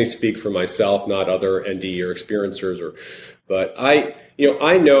will only speak for myself, not other NDE or experiencers, but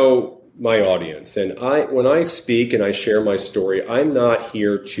I know my audience, and when I speak and I share my story, I'm not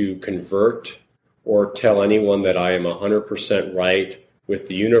here to convert or tell anyone that I am 100% right with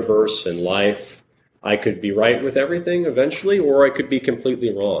the universe and life. I could be right with everything eventually, or I could be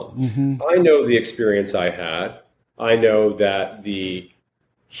completely wrong. Mm-hmm. I know the experience I had. I know that the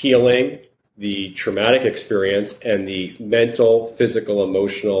healing, the traumatic experience, and the mental, physical,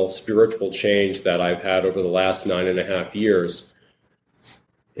 emotional, spiritual change that I've had over the last 9.5 years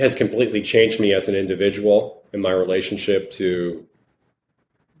has completely changed me as an individual in my relationship to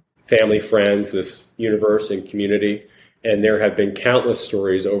family, friends, this universe and community. And there have been countless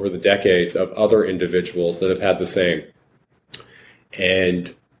stories over the decades of other individuals that have had the same.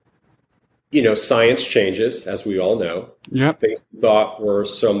 And, science changes, as we all know. Yep. Things we thought were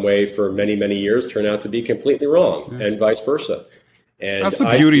some way for many, many years turn out to be completely wrong, and vice versa. And that's the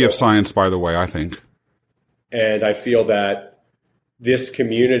beauty of science, by the way, I think. And I feel that this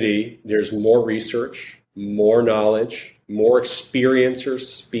community, there's more research, more knowledge, more experiencers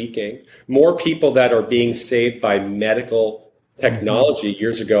speaking, more people that are being saved by medical technology.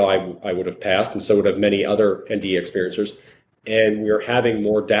 Years ago, I would have passed, and so would have many other NDE experiencers. And we're having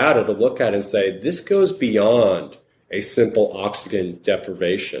more data to look at and say, this goes beyond a simple oxygen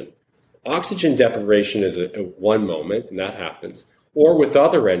deprivation. Oxygen deprivation is a one moment, and that happens, or with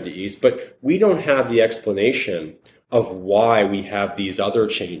other NDEs, but we don't have the explanation of why we have these other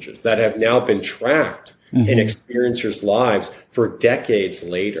changes that have now been tracked in experiencers' lives for decades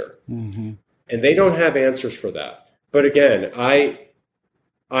later. Mm-hmm. And they don't have answers for that. But again, I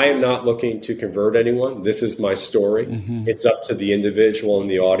am not looking to convert anyone. This is my story. Mm-hmm. It's up to the individual in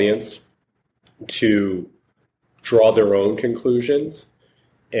the audience to draw their own conclusions.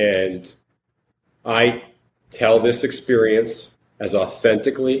 And I tell this experience as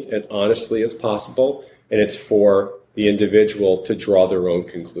authentically and honestly as possible. And it's for the individual to draw their own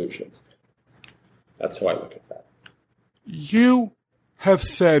conclusions. That's how I look at that. You have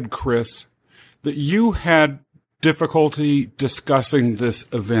said, Chris, that you had difficulty discussing this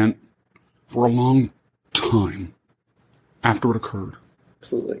event for a long time after it occurred.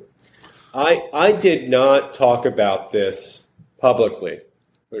 Absolutely. I did not talk about this publicly.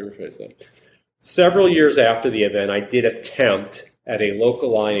 Let me rephrase that. Several years after the event, I did attempt at a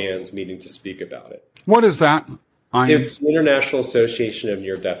local IANDS meeting to speak about it. What is that? It's the International Association of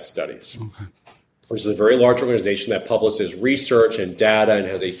Near-Death Studies, which is a very large organization that publishes research and data and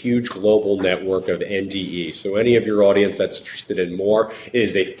has a huge global network of NDE. So any of your audience that's interested in more, it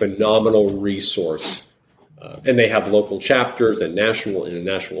is a phenomenal resource. And they have local chapters and national and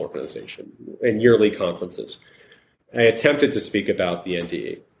international organization and yearly conferences. I attempted to speak about the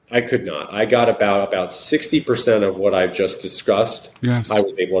NDE. I could not. I got about 60% of what I've just discussed. Yes. I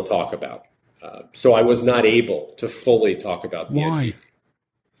was able to talk about. So I was not able to fully talk about the NDE.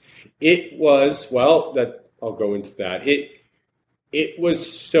 It was, I'll go into that. It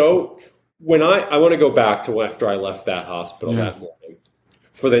was so, when I want to go back to after I left that hospital that morning.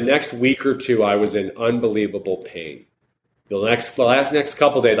 For the next week or two, I was in unbelievable pain. The next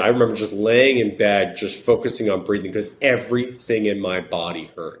couple of days, I remember just laying in bed, just focusing on breathing because everything in my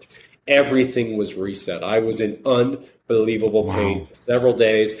body hurt. Everything was reset. I was in unbelievable pain for several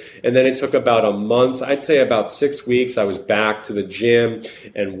days. And then it took about a month, I'd say about 6 weeks. I was back to the gym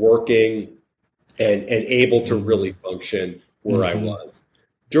and working and able to really function where I was.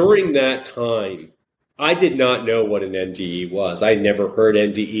 During that time, I did not know what an NDE was. I never heard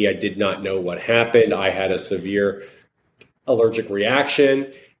NDE. I did not know what happened. I had a severe allergic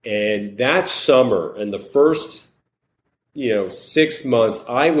reaction. And that summer, in the first 6 months,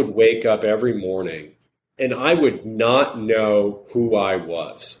 I would wake up every morning and I would not know who I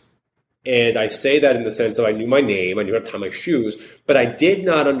was. And I say that in the sense that I knew my name, I knew how to tie my shoes, but I did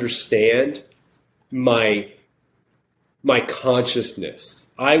not understand my my consciousness.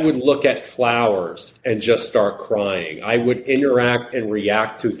 I would look at flowers and just start crying. I would interact and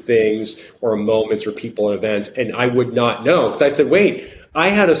react to things or moments or people and events, and I would not know. Because I said, wait, I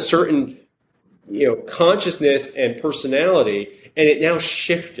had a certain consciousness and personality, and it now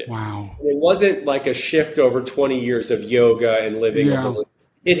shifted. Wow. And it wasn't like a shift over 20 years of yoga and living. Yeah.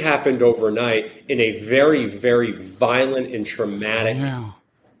 It happened overnight in a very, very violent and traumatic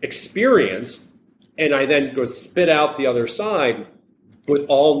experience. And I then go spit out the other side with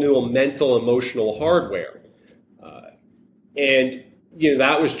all new mental, emotional hardware. And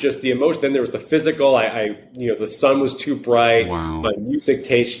that was just the emotion. Then there was the physical. The sun was too bright. Wow. My music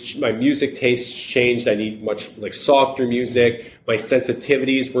tastes changed. I need much softer music. My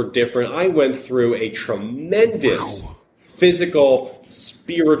sensitivities were different. I went through a tremendous physical,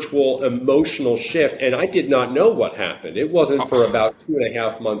 spiritual, emotional shift, and I did not know what happened. It wasn't for about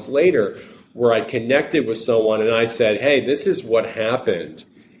 2.5 months later where I connected with someone and I said, hey, this is what happened.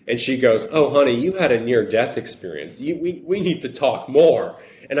 And she goes, oh, honey, you had a near-death experience. We need to talk more.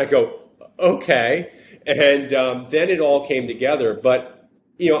 And I go, okay. And then it all came together. But,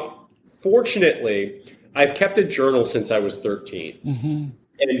 fortunately, I've kept a journal since I was 13. Mm-hmm.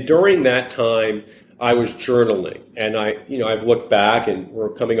 And during that time, I was journaling, and I've looked back, and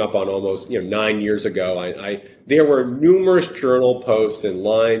we're coming up on almost 9 years ago. There were numerous journal posts and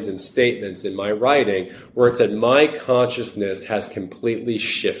lines and statements in my writing where it said my consciousness has completely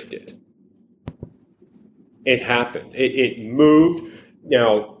shifted. It happened. It moved.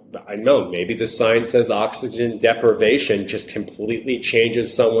 Now I know maybe the science says oxygen deprivation just completely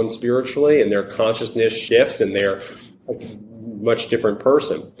changes someone spiritually, and their consciousness shifts, and they're a much different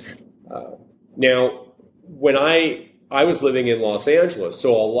person. Now, when I was living in Los Angeles,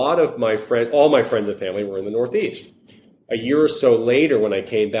 so a lot of all my friends and family were in the Northeast. A year or so later, when I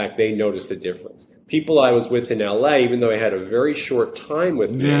came back, they noticed a difference. People I was with in LA, even though I had a very short time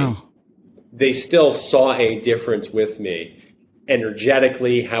with me, they still saw a difference with me,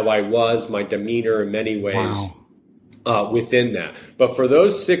 energetically, how I was, my demeanor in many ways. Within that. But for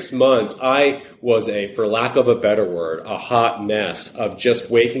those 6 months, I was for lack of a better word, a hot mess of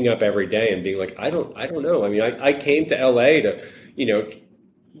just waking up every day and being like, I don't know. I mean, I came to LA to,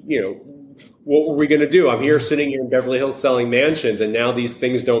 what were we going to do? I'm here sitting here in Beverly Hills selling mansions, and now these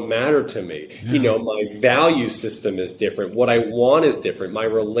things don't matter to me. Yeah. My value system is different. What I want is different. My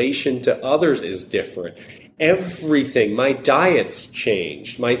relation to others is different. Everything, my diet's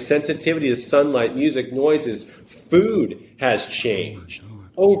changed. My sensitivity to sunlight, music, noises, food has changed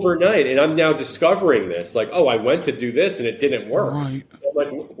overnight. And I'm now discovering this. Like, I went to do this and it didn't work. Right. I'm like,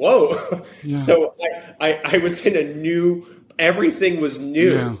 whoa. Yeah. So I was in everything was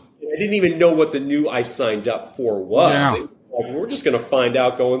new. Yeah. I didn't even know what the new I signed up for was. Yeah. We're just going to find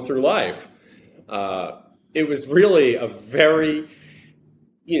out going through life. It was really a very,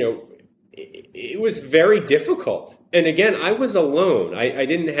 it was very difficult. And again, I was alone. I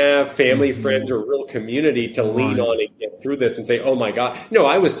didn't have family, friends, or real community to lean on and get through this and say, oh my God. No,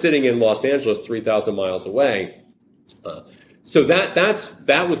 I was sitting in Los Angeles, 3,000 miles away. So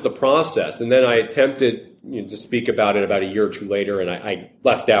that was the process. And then I attempted to speak about it about a year or two later, and I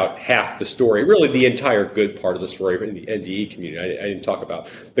left out half the story, really the entire good part of the story in the NDE community. I didn't talk about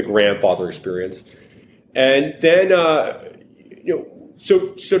the grandfather experience. And then,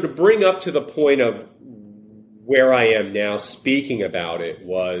 so to bring up to the point of where I am now speaking about it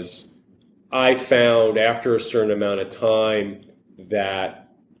was I found after a certain amount of time that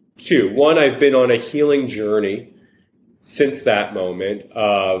one, I've been on a healing journey since that moment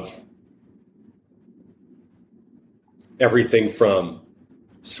of everything from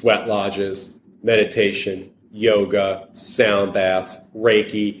sweat lodges, meditation, yoga, sound baths,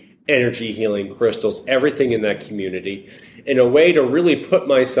 Reiki, energy healing, crystals, everything in that community, in a way to really put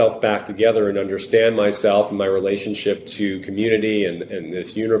myself back together and understand myself and my relationship to community and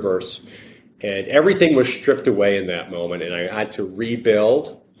this universe. And everything was stripped away in that moment, and I had to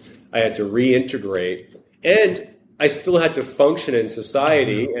rebuild, I had to reintegrate, and I still had to function in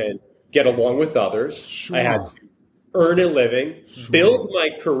society and get along with others. Sure. I had to earn a living, build my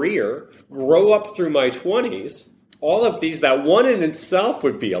career, grow up through my 20s. All of these, that one in itself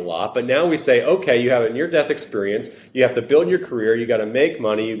would be a lot, but now we say, okay, you have a near-death experience, you have to build your career, you got to make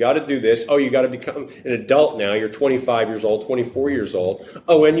money, you got to do this, you got to become an adult now, you're 25 years old, 24 years old,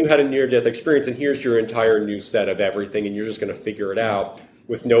 and you had a near-death experience, and here's your entire new set of everything, and you're just going to figure it out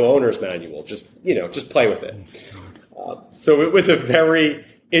with no owner's manual, just play with it. So it was a very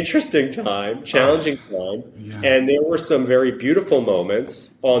interesting time, challenging time, and there were some very beautiful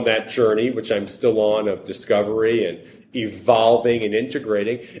moments on that journey, which I'm still on, of discovery and evolving and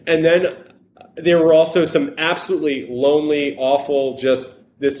integrating. And then there were also some absolutely lonely, awful, just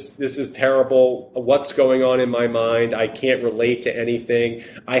this is terrible. What's going on in my mind? I can't relate to anything.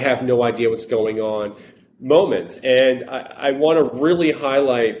 I have no idea what's going on moments. And I want to really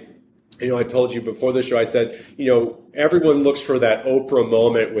highlight, I told you before the show, I said, everyone looks for that Oprah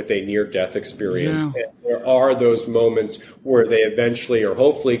moment with a near-death experience. Yeah. And there are those moments where they eventually or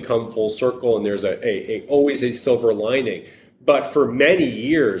hopefully come full circle, and there's always a silver lining. But for many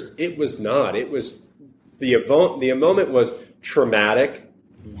years, it was not. It was the moment was traumatic,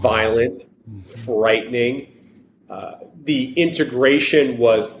 violent, frightening. The integration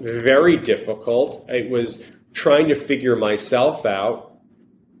was very difficult. It was trying to figure myself out,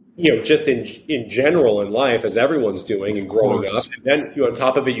 just in general in life, as everyone's doing and growing up. And then on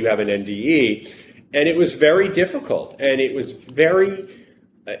top of it, you have an NDE. And it was very difficult. And it was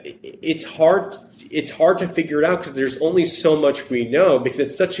it's hard to figure it out because there's only so much we know, because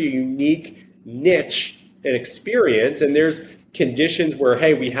it's such a unique niche and experience. And there's conditions where,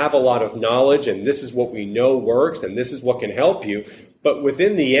 hey, we have a lot of knowledge and this is what we know works and this is what can help you. But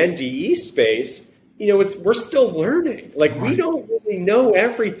within the NDE space, we're still learning. Like, right. We don't really know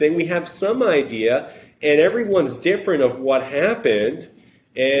everything. We have some idea, and everyone's different of what happened.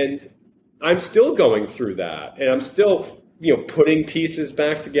 And I'm still going through that, and I'm still, putting pieces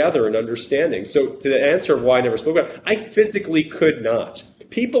back together and understanding. So to the answer of why I never spoke about it, I physically could not.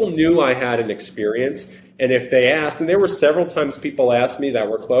 People knew I had an experience, and if they asked, and there were several times people asked me that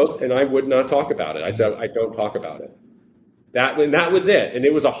were close, and I would not talk about it. I said, I don't talk about it. That was it. And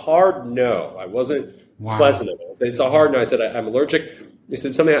it was a hard no. I wasn't pleasant about it. It's a hard no. I said, I'm allergic. They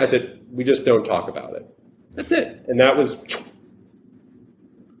said something. I said, we just don't talk about it. That's it. And that was.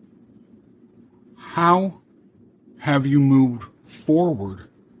 How have you moved forward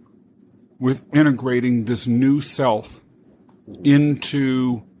with integrating this new self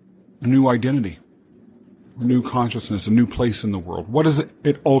into a new identity, a new consciousness, a new place in the world? What does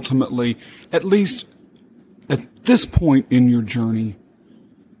it ultimately, at least at this point in your journey,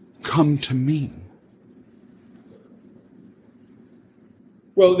 come to mean?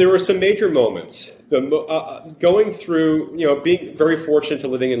 Well, there were some major moments. Going through, being very fortunate to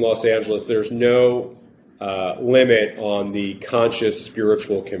living in Los Angeles, there's no limit on the conscious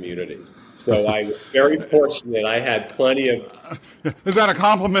spiritual community. So I was very fortunate. I had plenty of... Is that a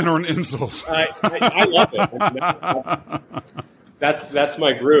compliment or an insult? I love it. That's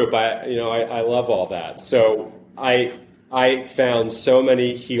my group. I love all that. So I found so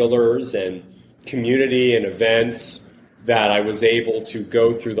many healers and community and events that I was able to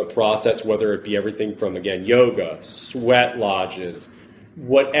go through the process, whether it be everything from, again, yoga, sweat lodges,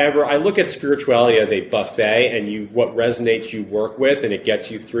 whatever. I look at spirituality as a buffet, and what resonates you work with, and it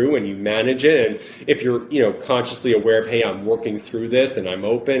gets you through, and you manage it. And if you're, consciously aware of, hey, I'm working through this, and I'm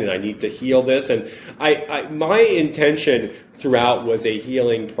open, and I need to heal this. And my intention throughout was a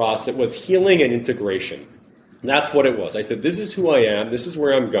healing process, was healing and integration. That's what it was. I said, this is who I am. This is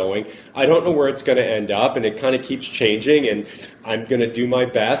where I'm going. I don't know where it's going to end up, and it kind of keeps changing, and I'm going to do my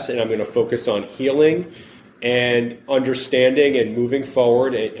best, and I'm going to focus on healing and understanding and moving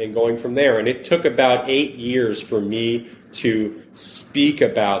forward and going from there. And it took about 8 years for me to speak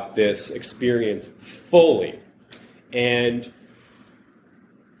about this experience fully. And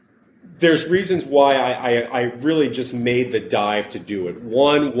there's reasons why I really just made the dive to do it.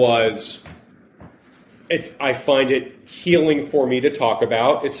 One was... I find it healing for me to talk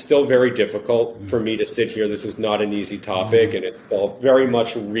about. It's still very difficult for me to sit here. This is not an easy topic, and it's still very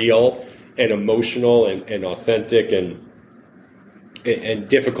much real and emotional and authentic and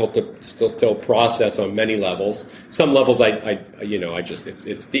difficult to still process on many levels. Some levels,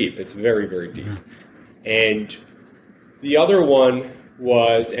 it's deep. It's very, very deep. And the other one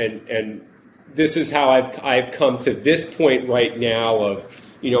was, and this is how I've come to this point right now of,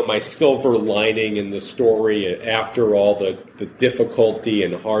 my silver lining in the story after all the difficulty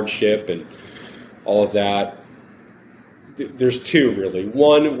and hardship and all of that. There's two, really.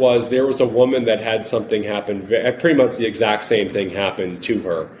 One was there was a woman that had something happen, pretty much the exact same thing happened to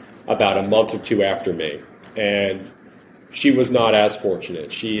her about a month or two after me. And she was not as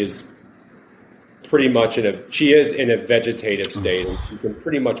fortunate. She is pretty much in a vegetative state, and she can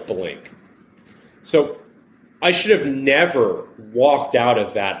pretty much blink. So I should have never walked out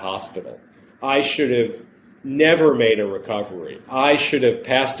of that hospital. I should have never made a recovery. I should have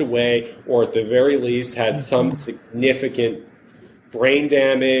passed away, or at the very least had some significant brain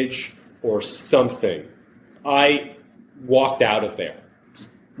damage or something. I walked out of there.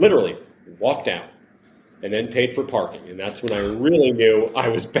 Literally walked out, and then paid for parking. And that's when I really knew I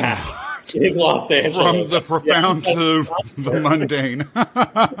was bad. in Los Angeles. From the profound to the mundane.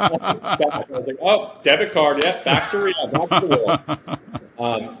 I was like, oh, debit card, yeah, back to real, back to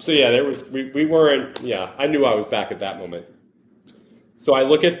real. So yeah, we weren't. Yeah, I knew I was back at that moment. So I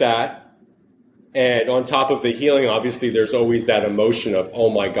look at that. And on top of the healing, obviously, there's always that emotion of, oh,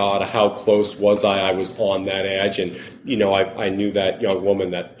 my God, how close was I? I was on that edge. And, I knew that young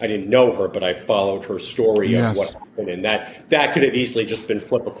woman that I didn't know her, but I followed her story of what happened. And that could have easily just been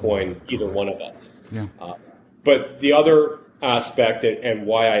flip a coin, either one of us. Yeah. But the other aspect and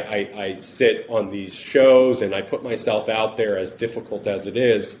why I sit on these shows and I put myself out there, as difficult as it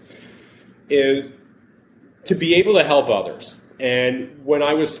is to be able to help others. And when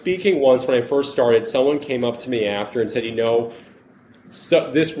I was speaking once, when I first started, someone came up to me after and said,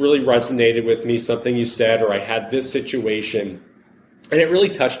 so this really resonated with me, something you said, or I had this situation, and it really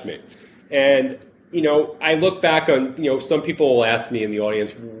touched me. And, I look back on, some people will ask me in the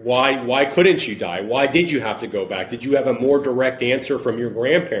audience, why couldn't you die? Why did you have to go back? Did you have a more direct answer from your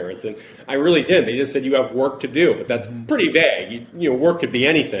grandparents? And I really didn't. They just said you have work to do, but that's pretty vague. Work could be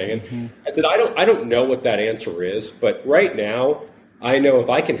anything. And I said, I don't know what that answer is, but right now I know if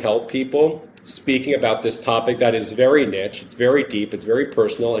I can help people speaking about this topic that is very niche, it's very deep, it's very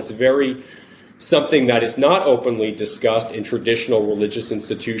personal, it's very something that is not openly discussed in traditional religious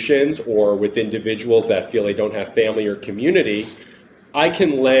institutions or with individuals that feel they don't have family or community, I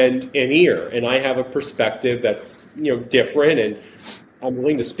can lend an ear, and I have a perspective that's different, and I'm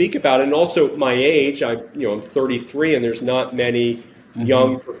willing to speak about it. And also my age, I'm 33, and there's not many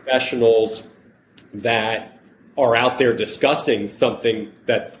young professionals that are out there discussing something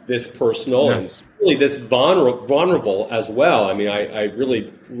that this personal and really this vulnerable as well. I mean, I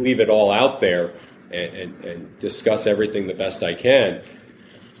really leave it all out there and discuss everything the best I can.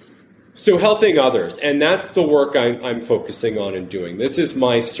 So helping others, and that's the work I'm focusing on and doing. This is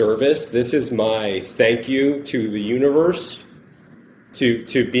my service. This is my thank you to the universe,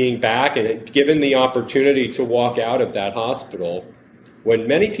 to being back and given the opportunity to walk out of that hospital when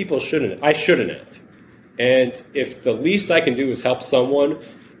many people I shouldn't have. And if the least I can do is help someone,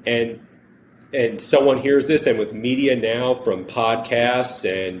 and someone hears this, and with media now from podcasts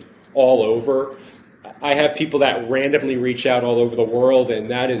and all over, I have people that randomly reach out all over the world,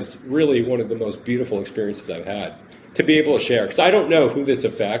 and that is really one of the most beautiful experiences I've had to be able to share. Because I don't know who this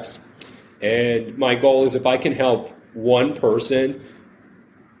affects, and my goal is if I can help one person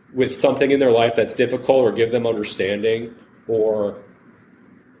with something in their life that's difficult, or give them understanding, or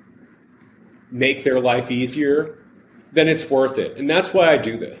make their life easier, then it's worth it. And that's why I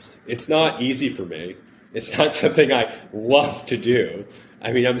do this. It's not easy for me. It's not something I love to do.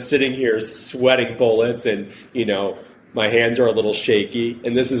 I mean, I'm sitting here sweating bullets and, my hands are a little shaky.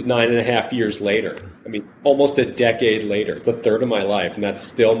 And this is 9.5 years later. I mean, almost a decade later. It's a third of my life. And that's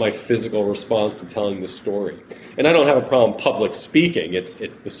still my physical response to telling the story. And I don't have a problem public speaking. It's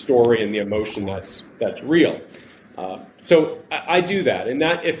the story and the emotion that's real. So I do that, and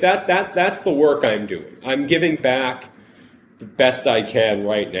that's the work I'm doing. I'm giving back the best I can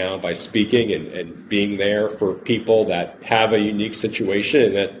right now by speaking and being there for people that have a unique situation,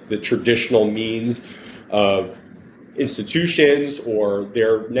 and that the traditional means of institutions or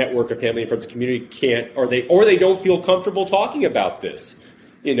their network of family and friends and community can't, or they don't feel comfortable talking about this.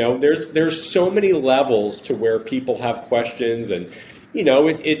 There's so many levels to where people have questions, and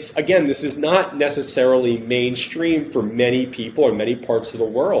it's again, this is not necessarily mainstream for many people in many parts of the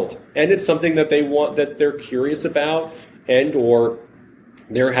world. And it's something that that they're curious about, and or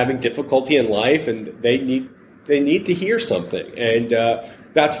they're having difficulty in life, and they need to hear something. And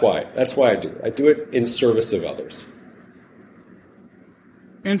that's why I do it. I do it in service of others.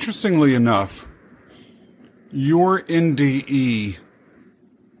 Interestingly enough, your NDE,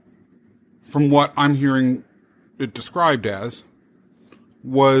 from what I'm hearing it described as,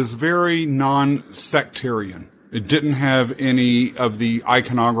 was very non-sectarian. It didn't have any of the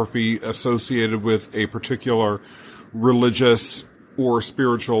iconography associated with a particular religious or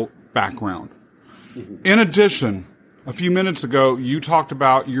spiritual background. Mm-hmm. In addition, a few minutes ago, you talked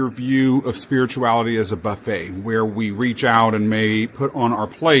about your view of spirituality as a buffet, where we reach out and may put on our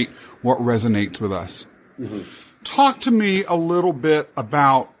plate what resonates with us. Mm-hmm. Talk to me a little bit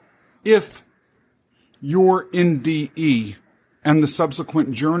about if your NDE and the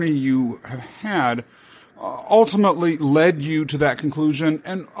subsequent journey you have had ultimately led you to that conclusion,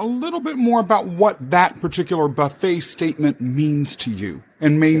 and a little bit more about what that particular buffet statement means to you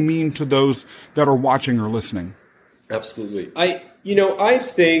and may mean to those that are watching or listening. Absolutely. I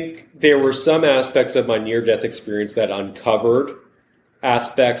think there were some aspects of my near-death experience that uncovered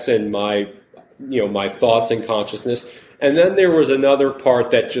aspects in my thoughts and consciousness. And then there was another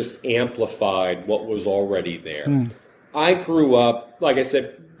part that just amplified what was already there. I grew up, like I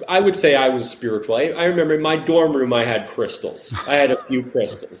said, I would say I was spiritual. I remember in my dorm room I had crystals. I had a few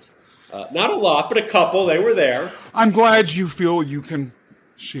crystals. Not a lot, but a couple. They were there. I'm glad you feel you can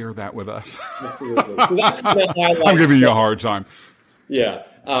share that with us. That I'm giving you a hard time. Yeah,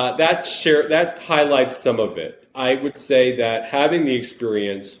 that highlights some of it. I would say that having the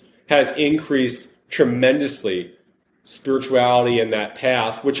experience has increased tremendously spirituality in that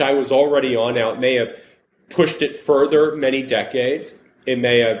path, which I was already on. Now, it may have pushed it further many decades. It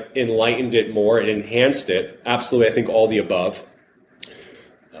may have enlightened it more and enhanced it. Absolutely, I think all the above.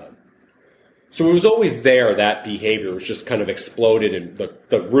 So it was always there, that behavior was just kind of exploded and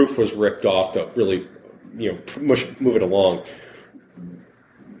the roof was ripped off to really, move it along.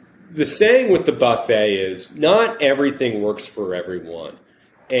 The saying with the buffet is not everything works for everyone.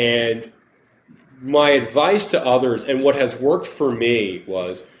 And my advice to others and what has worked for me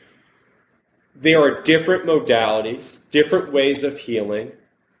was there are different modalities, different ways of healing,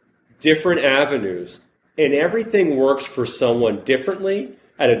 different avenues, and everything works for someone differently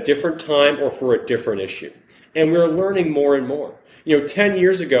at a different time or for a different issue. And we're learning more and more. 10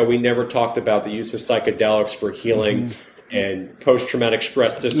 years ago, we never talked about the use of psychedelics for healing and post-traumatic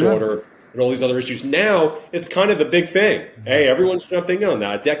stress disorder and all these other issues. Now, it's kind of the big thing. Hey, everyone's jumping on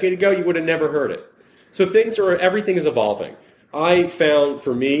that. A decade ago, you would have never heard it. So everything is evolving. I found,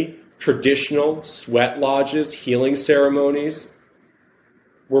 for me, traditional sweat lodges, healing ceremonies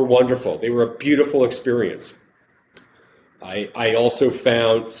were wonderful. They were a beautiful experience. I also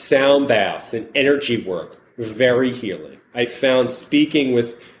found sound baths and energy work very healing. I found speaking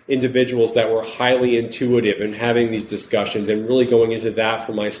with individuals that were highly intuitive and having these discussions and really going into that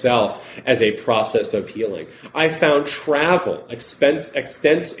for myself as a process of healing. I found travel, extensive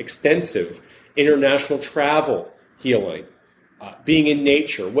international travel healing, being in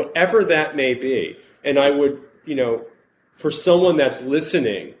nature, whatever that may be. And I would, for someone that's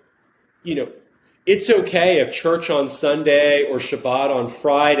listening, it's okay if church on Sunday or Shabbat on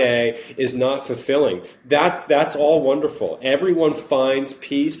Friday is not fulfilling. That's all wonderful. Everyone finds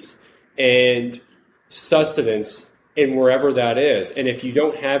peace and sustenance in wherever that is. And if you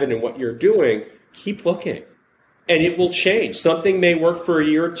don't have it in what you're doing, keep looking. And it will change. Something may work for a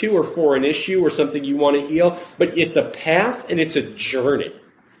year or two or for an issue or something you want to heal, but it's a path and it's a journey.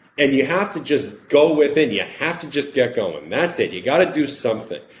 And you have to just go within. You have to just get going. That's it. You got to do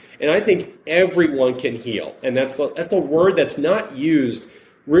something. And I think everyone can heal. And that's a word that's not used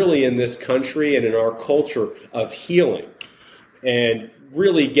really in this country and in our culture of healing. And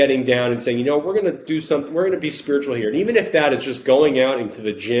really getting down and saying, we're going to do something. We're going to be spiritual here. And even if that is just going out into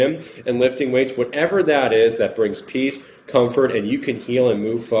the gym and lifting weights, whatever that is that brings peace, comfort, and you can heal and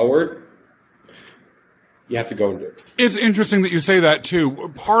move forward, you have to go and do it. It's interesting that you say that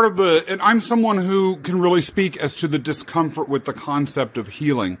too. And I'm someone who can really speak as to the discomfort with the concept of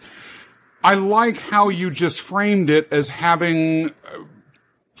healing. I like how you just framed it as having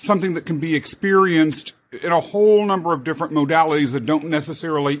something that can be experienced in a whole number of different modalities that don't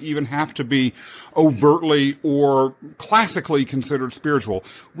necessarily even have to be overtly or classically considered spiritual.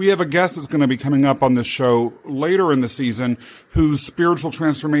 We have a guest that's going to be coming up on this show later in the season whose spiritual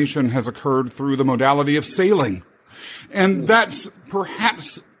transformation has occurred through the modality of sailing. And that's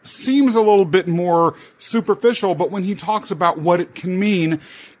perhaps seems a little bit more superficial, but when he talks about what it can mean,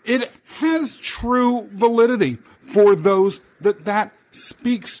 it has true validity for those that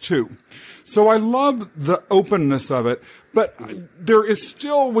speaks to. So I love the openness of it, but there is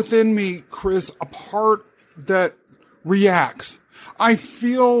still within me, Chris, a part that reacts. I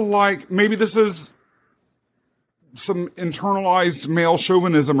feel like maybe this is some internalized male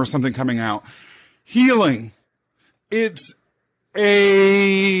chauvinism or something coming out. Healing. It's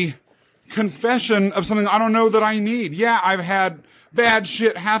a confession of something I don't know that I need. Yeah, I've had bad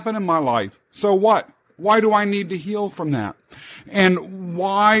shit happen in my life. So what? Why do I need to heal from that? And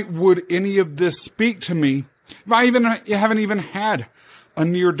why would any of this speak to me if I haven't even had a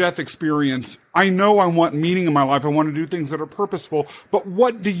near-death experience? I know I want meaning in my life. I want to do things that are purposeful. But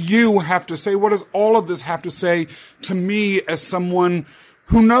what do you have to say? What does all of this have to say to me as someone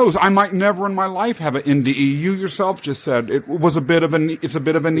who knows? I might never in my life have an NDE. You yourself just said it's a bit of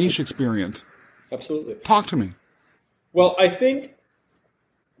a niche experience. Absolutely. Talk to me. Well, I think,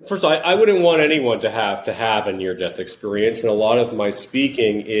 first of all, I wouldn't want anyone to have a near-death experience, and a lot of my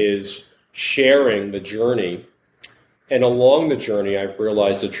speaking is sharing the journey. And along the journey, I've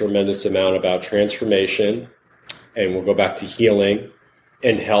realized a tremendous amount about transformation, and we'll go back to healing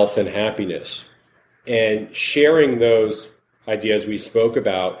and health and happiness. And sharing those ideas we spoke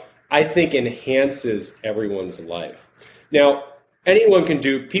about, I think enhances everyone's life. Now,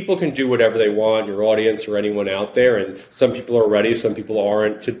 people can do whatever they want, your audience or anyone out there, and some people are ready, some people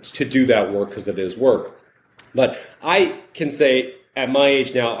aren't, to do that work because it is work. But I can say at my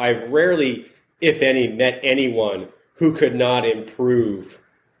age now, I've rarely, if any, met anyone who could not improve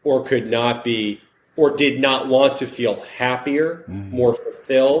or could not be or did not want to feel happier, more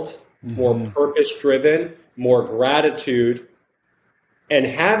fulfilled, more purpose-driven, more gratitude. And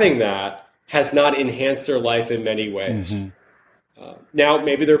having that has not enhanced their life in many ways. Now,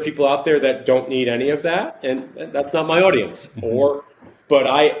 maybe there are people out there that don't need any of that, and that's not my audience. But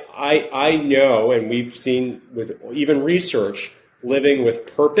I know, and we've seen with even research, living with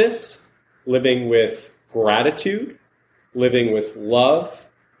purpose, living with gratitude, living with love,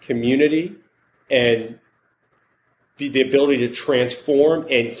 community, and the ability to transform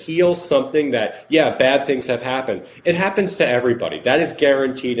and heal something that, bad things have happened. It happens to everybody. That is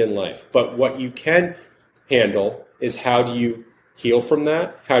guaranteed in life. But what you can handle is how do you heal from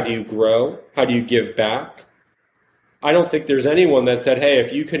that? How do you grow? How do you give back? I don't think there's anyone that said, hey,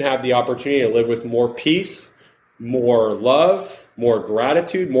 if you could have the opportunity to live with more peace, more love, more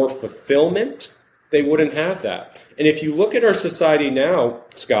gratitude, more fulfillment, they wouldn't have that. And if you look at our society now,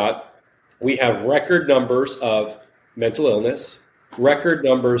 Scott, we have record numbers of mental illness, record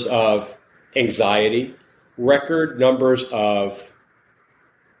numbers of anxiety, record numbers of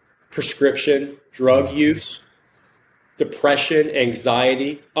prescription drug use, depression,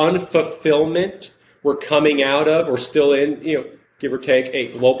 anxiety, unfulfillment. We're coming out of, or still in, give or take,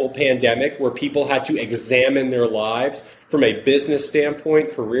 a global pandemic where people had to examine their lives from a business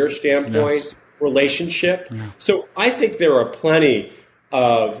standpoint, career standpoint, relationship. Yeah. So I think there are plenty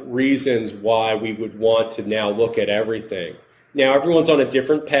of reasons why we would want to now look at everything. Now, everyone's on a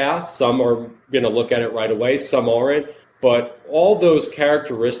different path. Some are going to look at it right away. Some aren't. But all those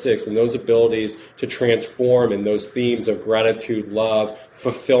characteristics and those abilities to transform and those themes of gratitude, love,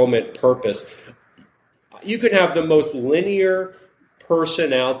 fulfillment, purpose, you can have the most linear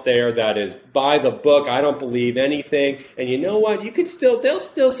person out there that is by the book, I don't believe anything. And you know what? They'll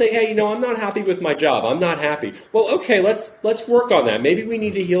still say, hey, I'm not happy with my job. I'm not happy. Well, okay, let's work on that. Maybe we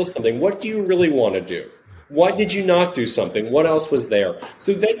need to heal something. What do you really want to do? Why did you not do something? What else was there?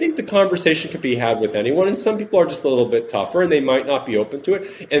 So they think the conversation could be had with anyone. And some people are just a little bit tougher and they might not be open to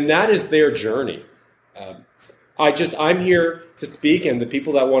it. And that is their journey. I'm here to speak, and the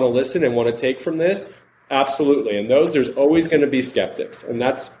people that want to listen and want to take from this, absolutely. And there's always going to be skeptics, and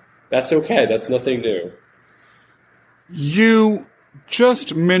that's okay. That's nothing new. You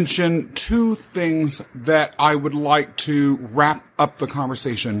just mentioned two things that I would like to wrap up the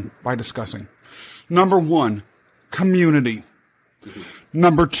conversation by discussing. Number one, community.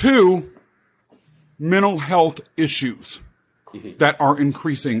 Number two, mental health issues that are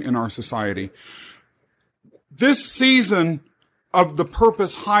increasing in our society. This season of the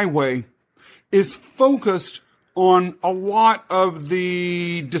Purpose Highway is focused on a lot of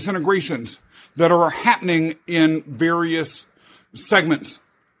the disintegrations that are happening in various segments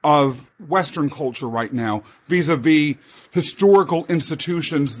of Western culture right now, vis-a-vis historical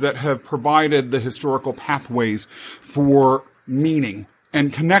institutions that have provided the historical pathways for meaning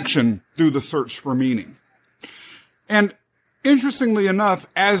and connection through the search for meaning. And interestingly enough,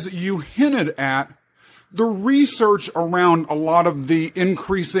 as you hinted at, the research around a lot of the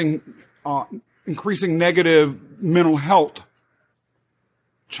increasing negative mental health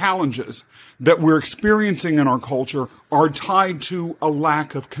challenges that we're experiencing in our culture are tied to a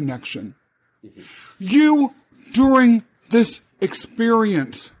lack of connection. You, during this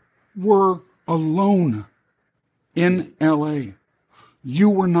experience, were alone in LA. You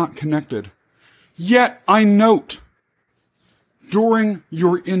were not connected. Yet I note, during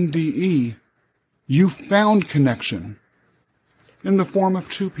your NDE, you found connection in the form of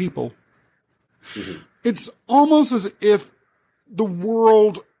two people. It's almost as if the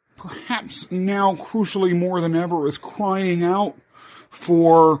world, perhaps now crucially more than ever, is crying out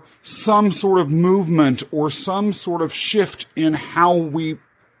for some sort of movement or some sort of shift in how we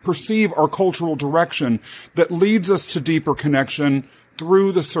perceive our cultural direction that leads us to deeper connection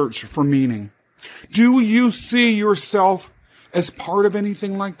through the search for meaning. Do you see yourself as part of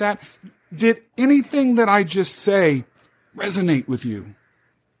anything like that? Did anything that I just say resonate with you?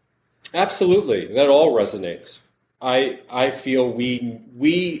 Absolutely. That all resonates. I feel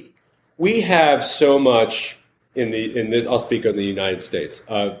we have so much in this, I'll speak on the United States,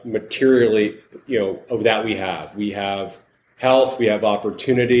 materially, of that we have. We have health, we have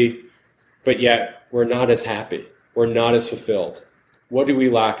opportunity, but yet we're not as happy. We're not as fulfilled. What do we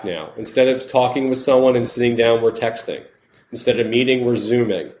lack now? Instead of talking with someone and sitting down, we're texting. Instead of meeting, we're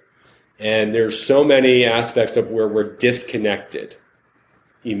Zooming. And there's so many aspects of where we're disconnected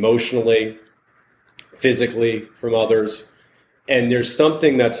emotionally, physically from others. And there's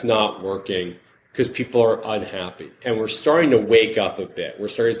something that's not working because people are unhappy. And we're starting to wake up a bit. We're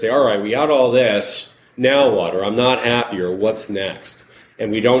starting to say, all right, we got all this. Now what? Or I'm not happy, or what's next?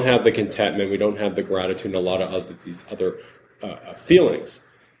 And we don't have the contentment. We don't have the gratitude and a lot of these other feelings.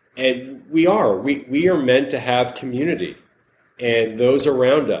 And we are meant to have community and those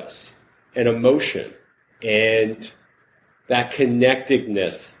around us and emotion and that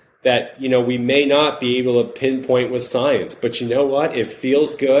connectedness that, we may not be able to pinpoint with science, but you know what? It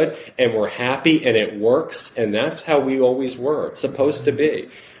feels good and we're happy and it works. And that's how we always were. It's supposed to be.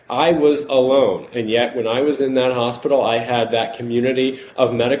 I was alone. And yet when I was in that hospital, I had that community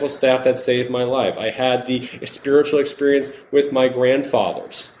of medical staff that saved my life. I had the spiritual experience with my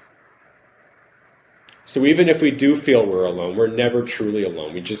grandfathers. So even if we do feel we're alone, we're never truly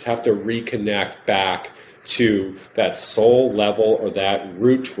alone. We just have to reconnect back to that soul level or that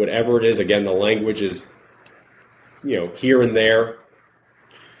root, whatever it is. Again, the language is, here and there.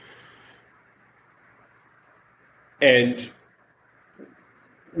 And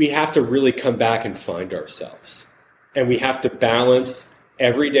we have to really come back and find ourselves. And we have to balance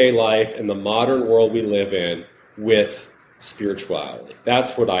everyday life and the modern world we live in with spirituality.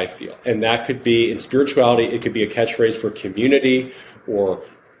 That's what I feel. And that could be, in spirituality, it could be a catchphrase for community or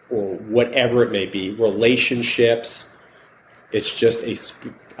whatever it may be, relationships. It's just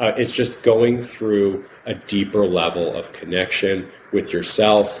going through a deeper level of connection with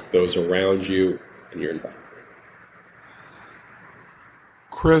yourself, those around you, and your environment.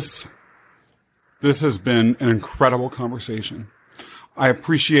 Chris, this has been an incredible conversation. I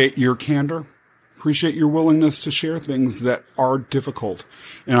appreciate your candor, appreciate your willingness to share things that are difficult,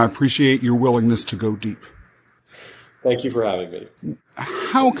 and I appreciate your willingness to go deep. Thank you for having me.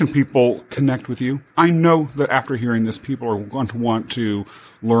 How can people connect with you? I know that after hearing this, people are going to want to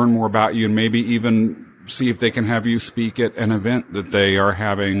learn more about you and maybe even see if they can have you speak at an event that they are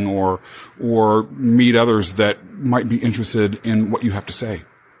having or meet others that might be interested in what you have to say.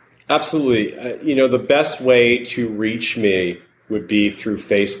 Absolutely. The best way to reach me would be through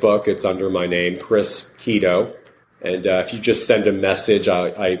Facebook. It's under my name, Chris Keto. And if you just send a message,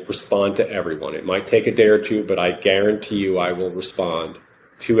 I respond to everyone. It might take a day or two, but I guarantee you I will respond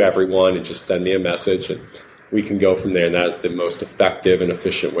to everyone, and just send me a message and we can go from there. And that is the most effective and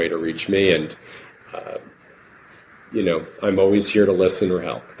efficient way to reach me. And, I'm always here to listen or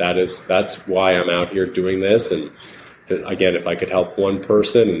help. That's why I'm out here doing this. And again, if I could help one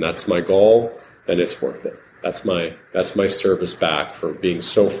person and that's my goal, then it's worth it. That's my service back for being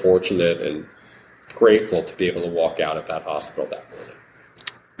so fortunate and grateful to be able to walk out of that hospital that morning.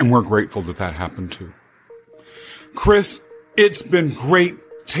 And we're grateful that happened too. Chris, it's been great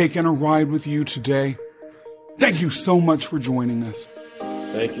taking a ride with you today. Thank you so much for joining us.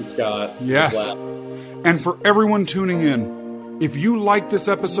 Thank you, Scott. Yes. And for everyone tuning in, if you like this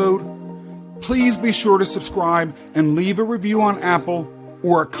episode, please be sure to subscribe and leave a review on Apple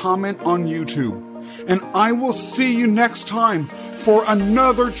or a comment on YouTube. And I will see you next time for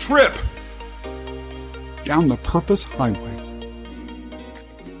another trip down the Purpose Highway.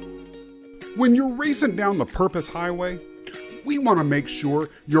 When you're racing down the Purpose Highway, we want to make sure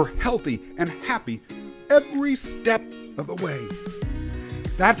you're healthy and happy every step of the way.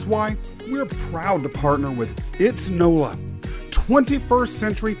 That's why we're proud to partner with It's NOLA, 21st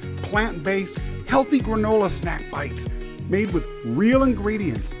century plant-based healthy granola snack bites made with real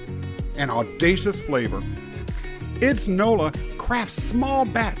ingredients and audacious flavor. It's NOLA crafts small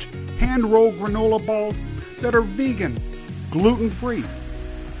batch hand-rolled granola balls that are vegan, gluten-free,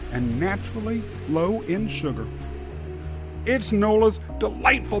 and naturally low in sugar. It's NOLA's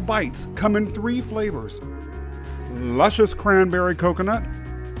delightful bites come in 3 flavors: luscious cranberry coconut,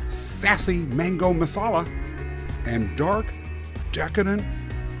 sassy mango masala, and dark, decadent,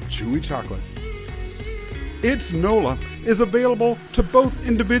 chewy chocolate. It's NOLA is available to both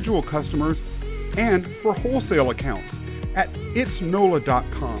individual customers and for wholesale accounts at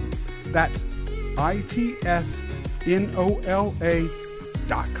itsnola.com. That's ITSNOLA.com.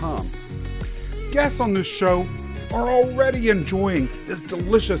 Guests on this show are already enjoying this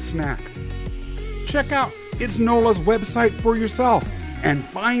delicious snack. Check out It's NOLA's website for yourself and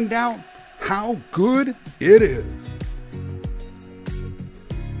find out how good it is.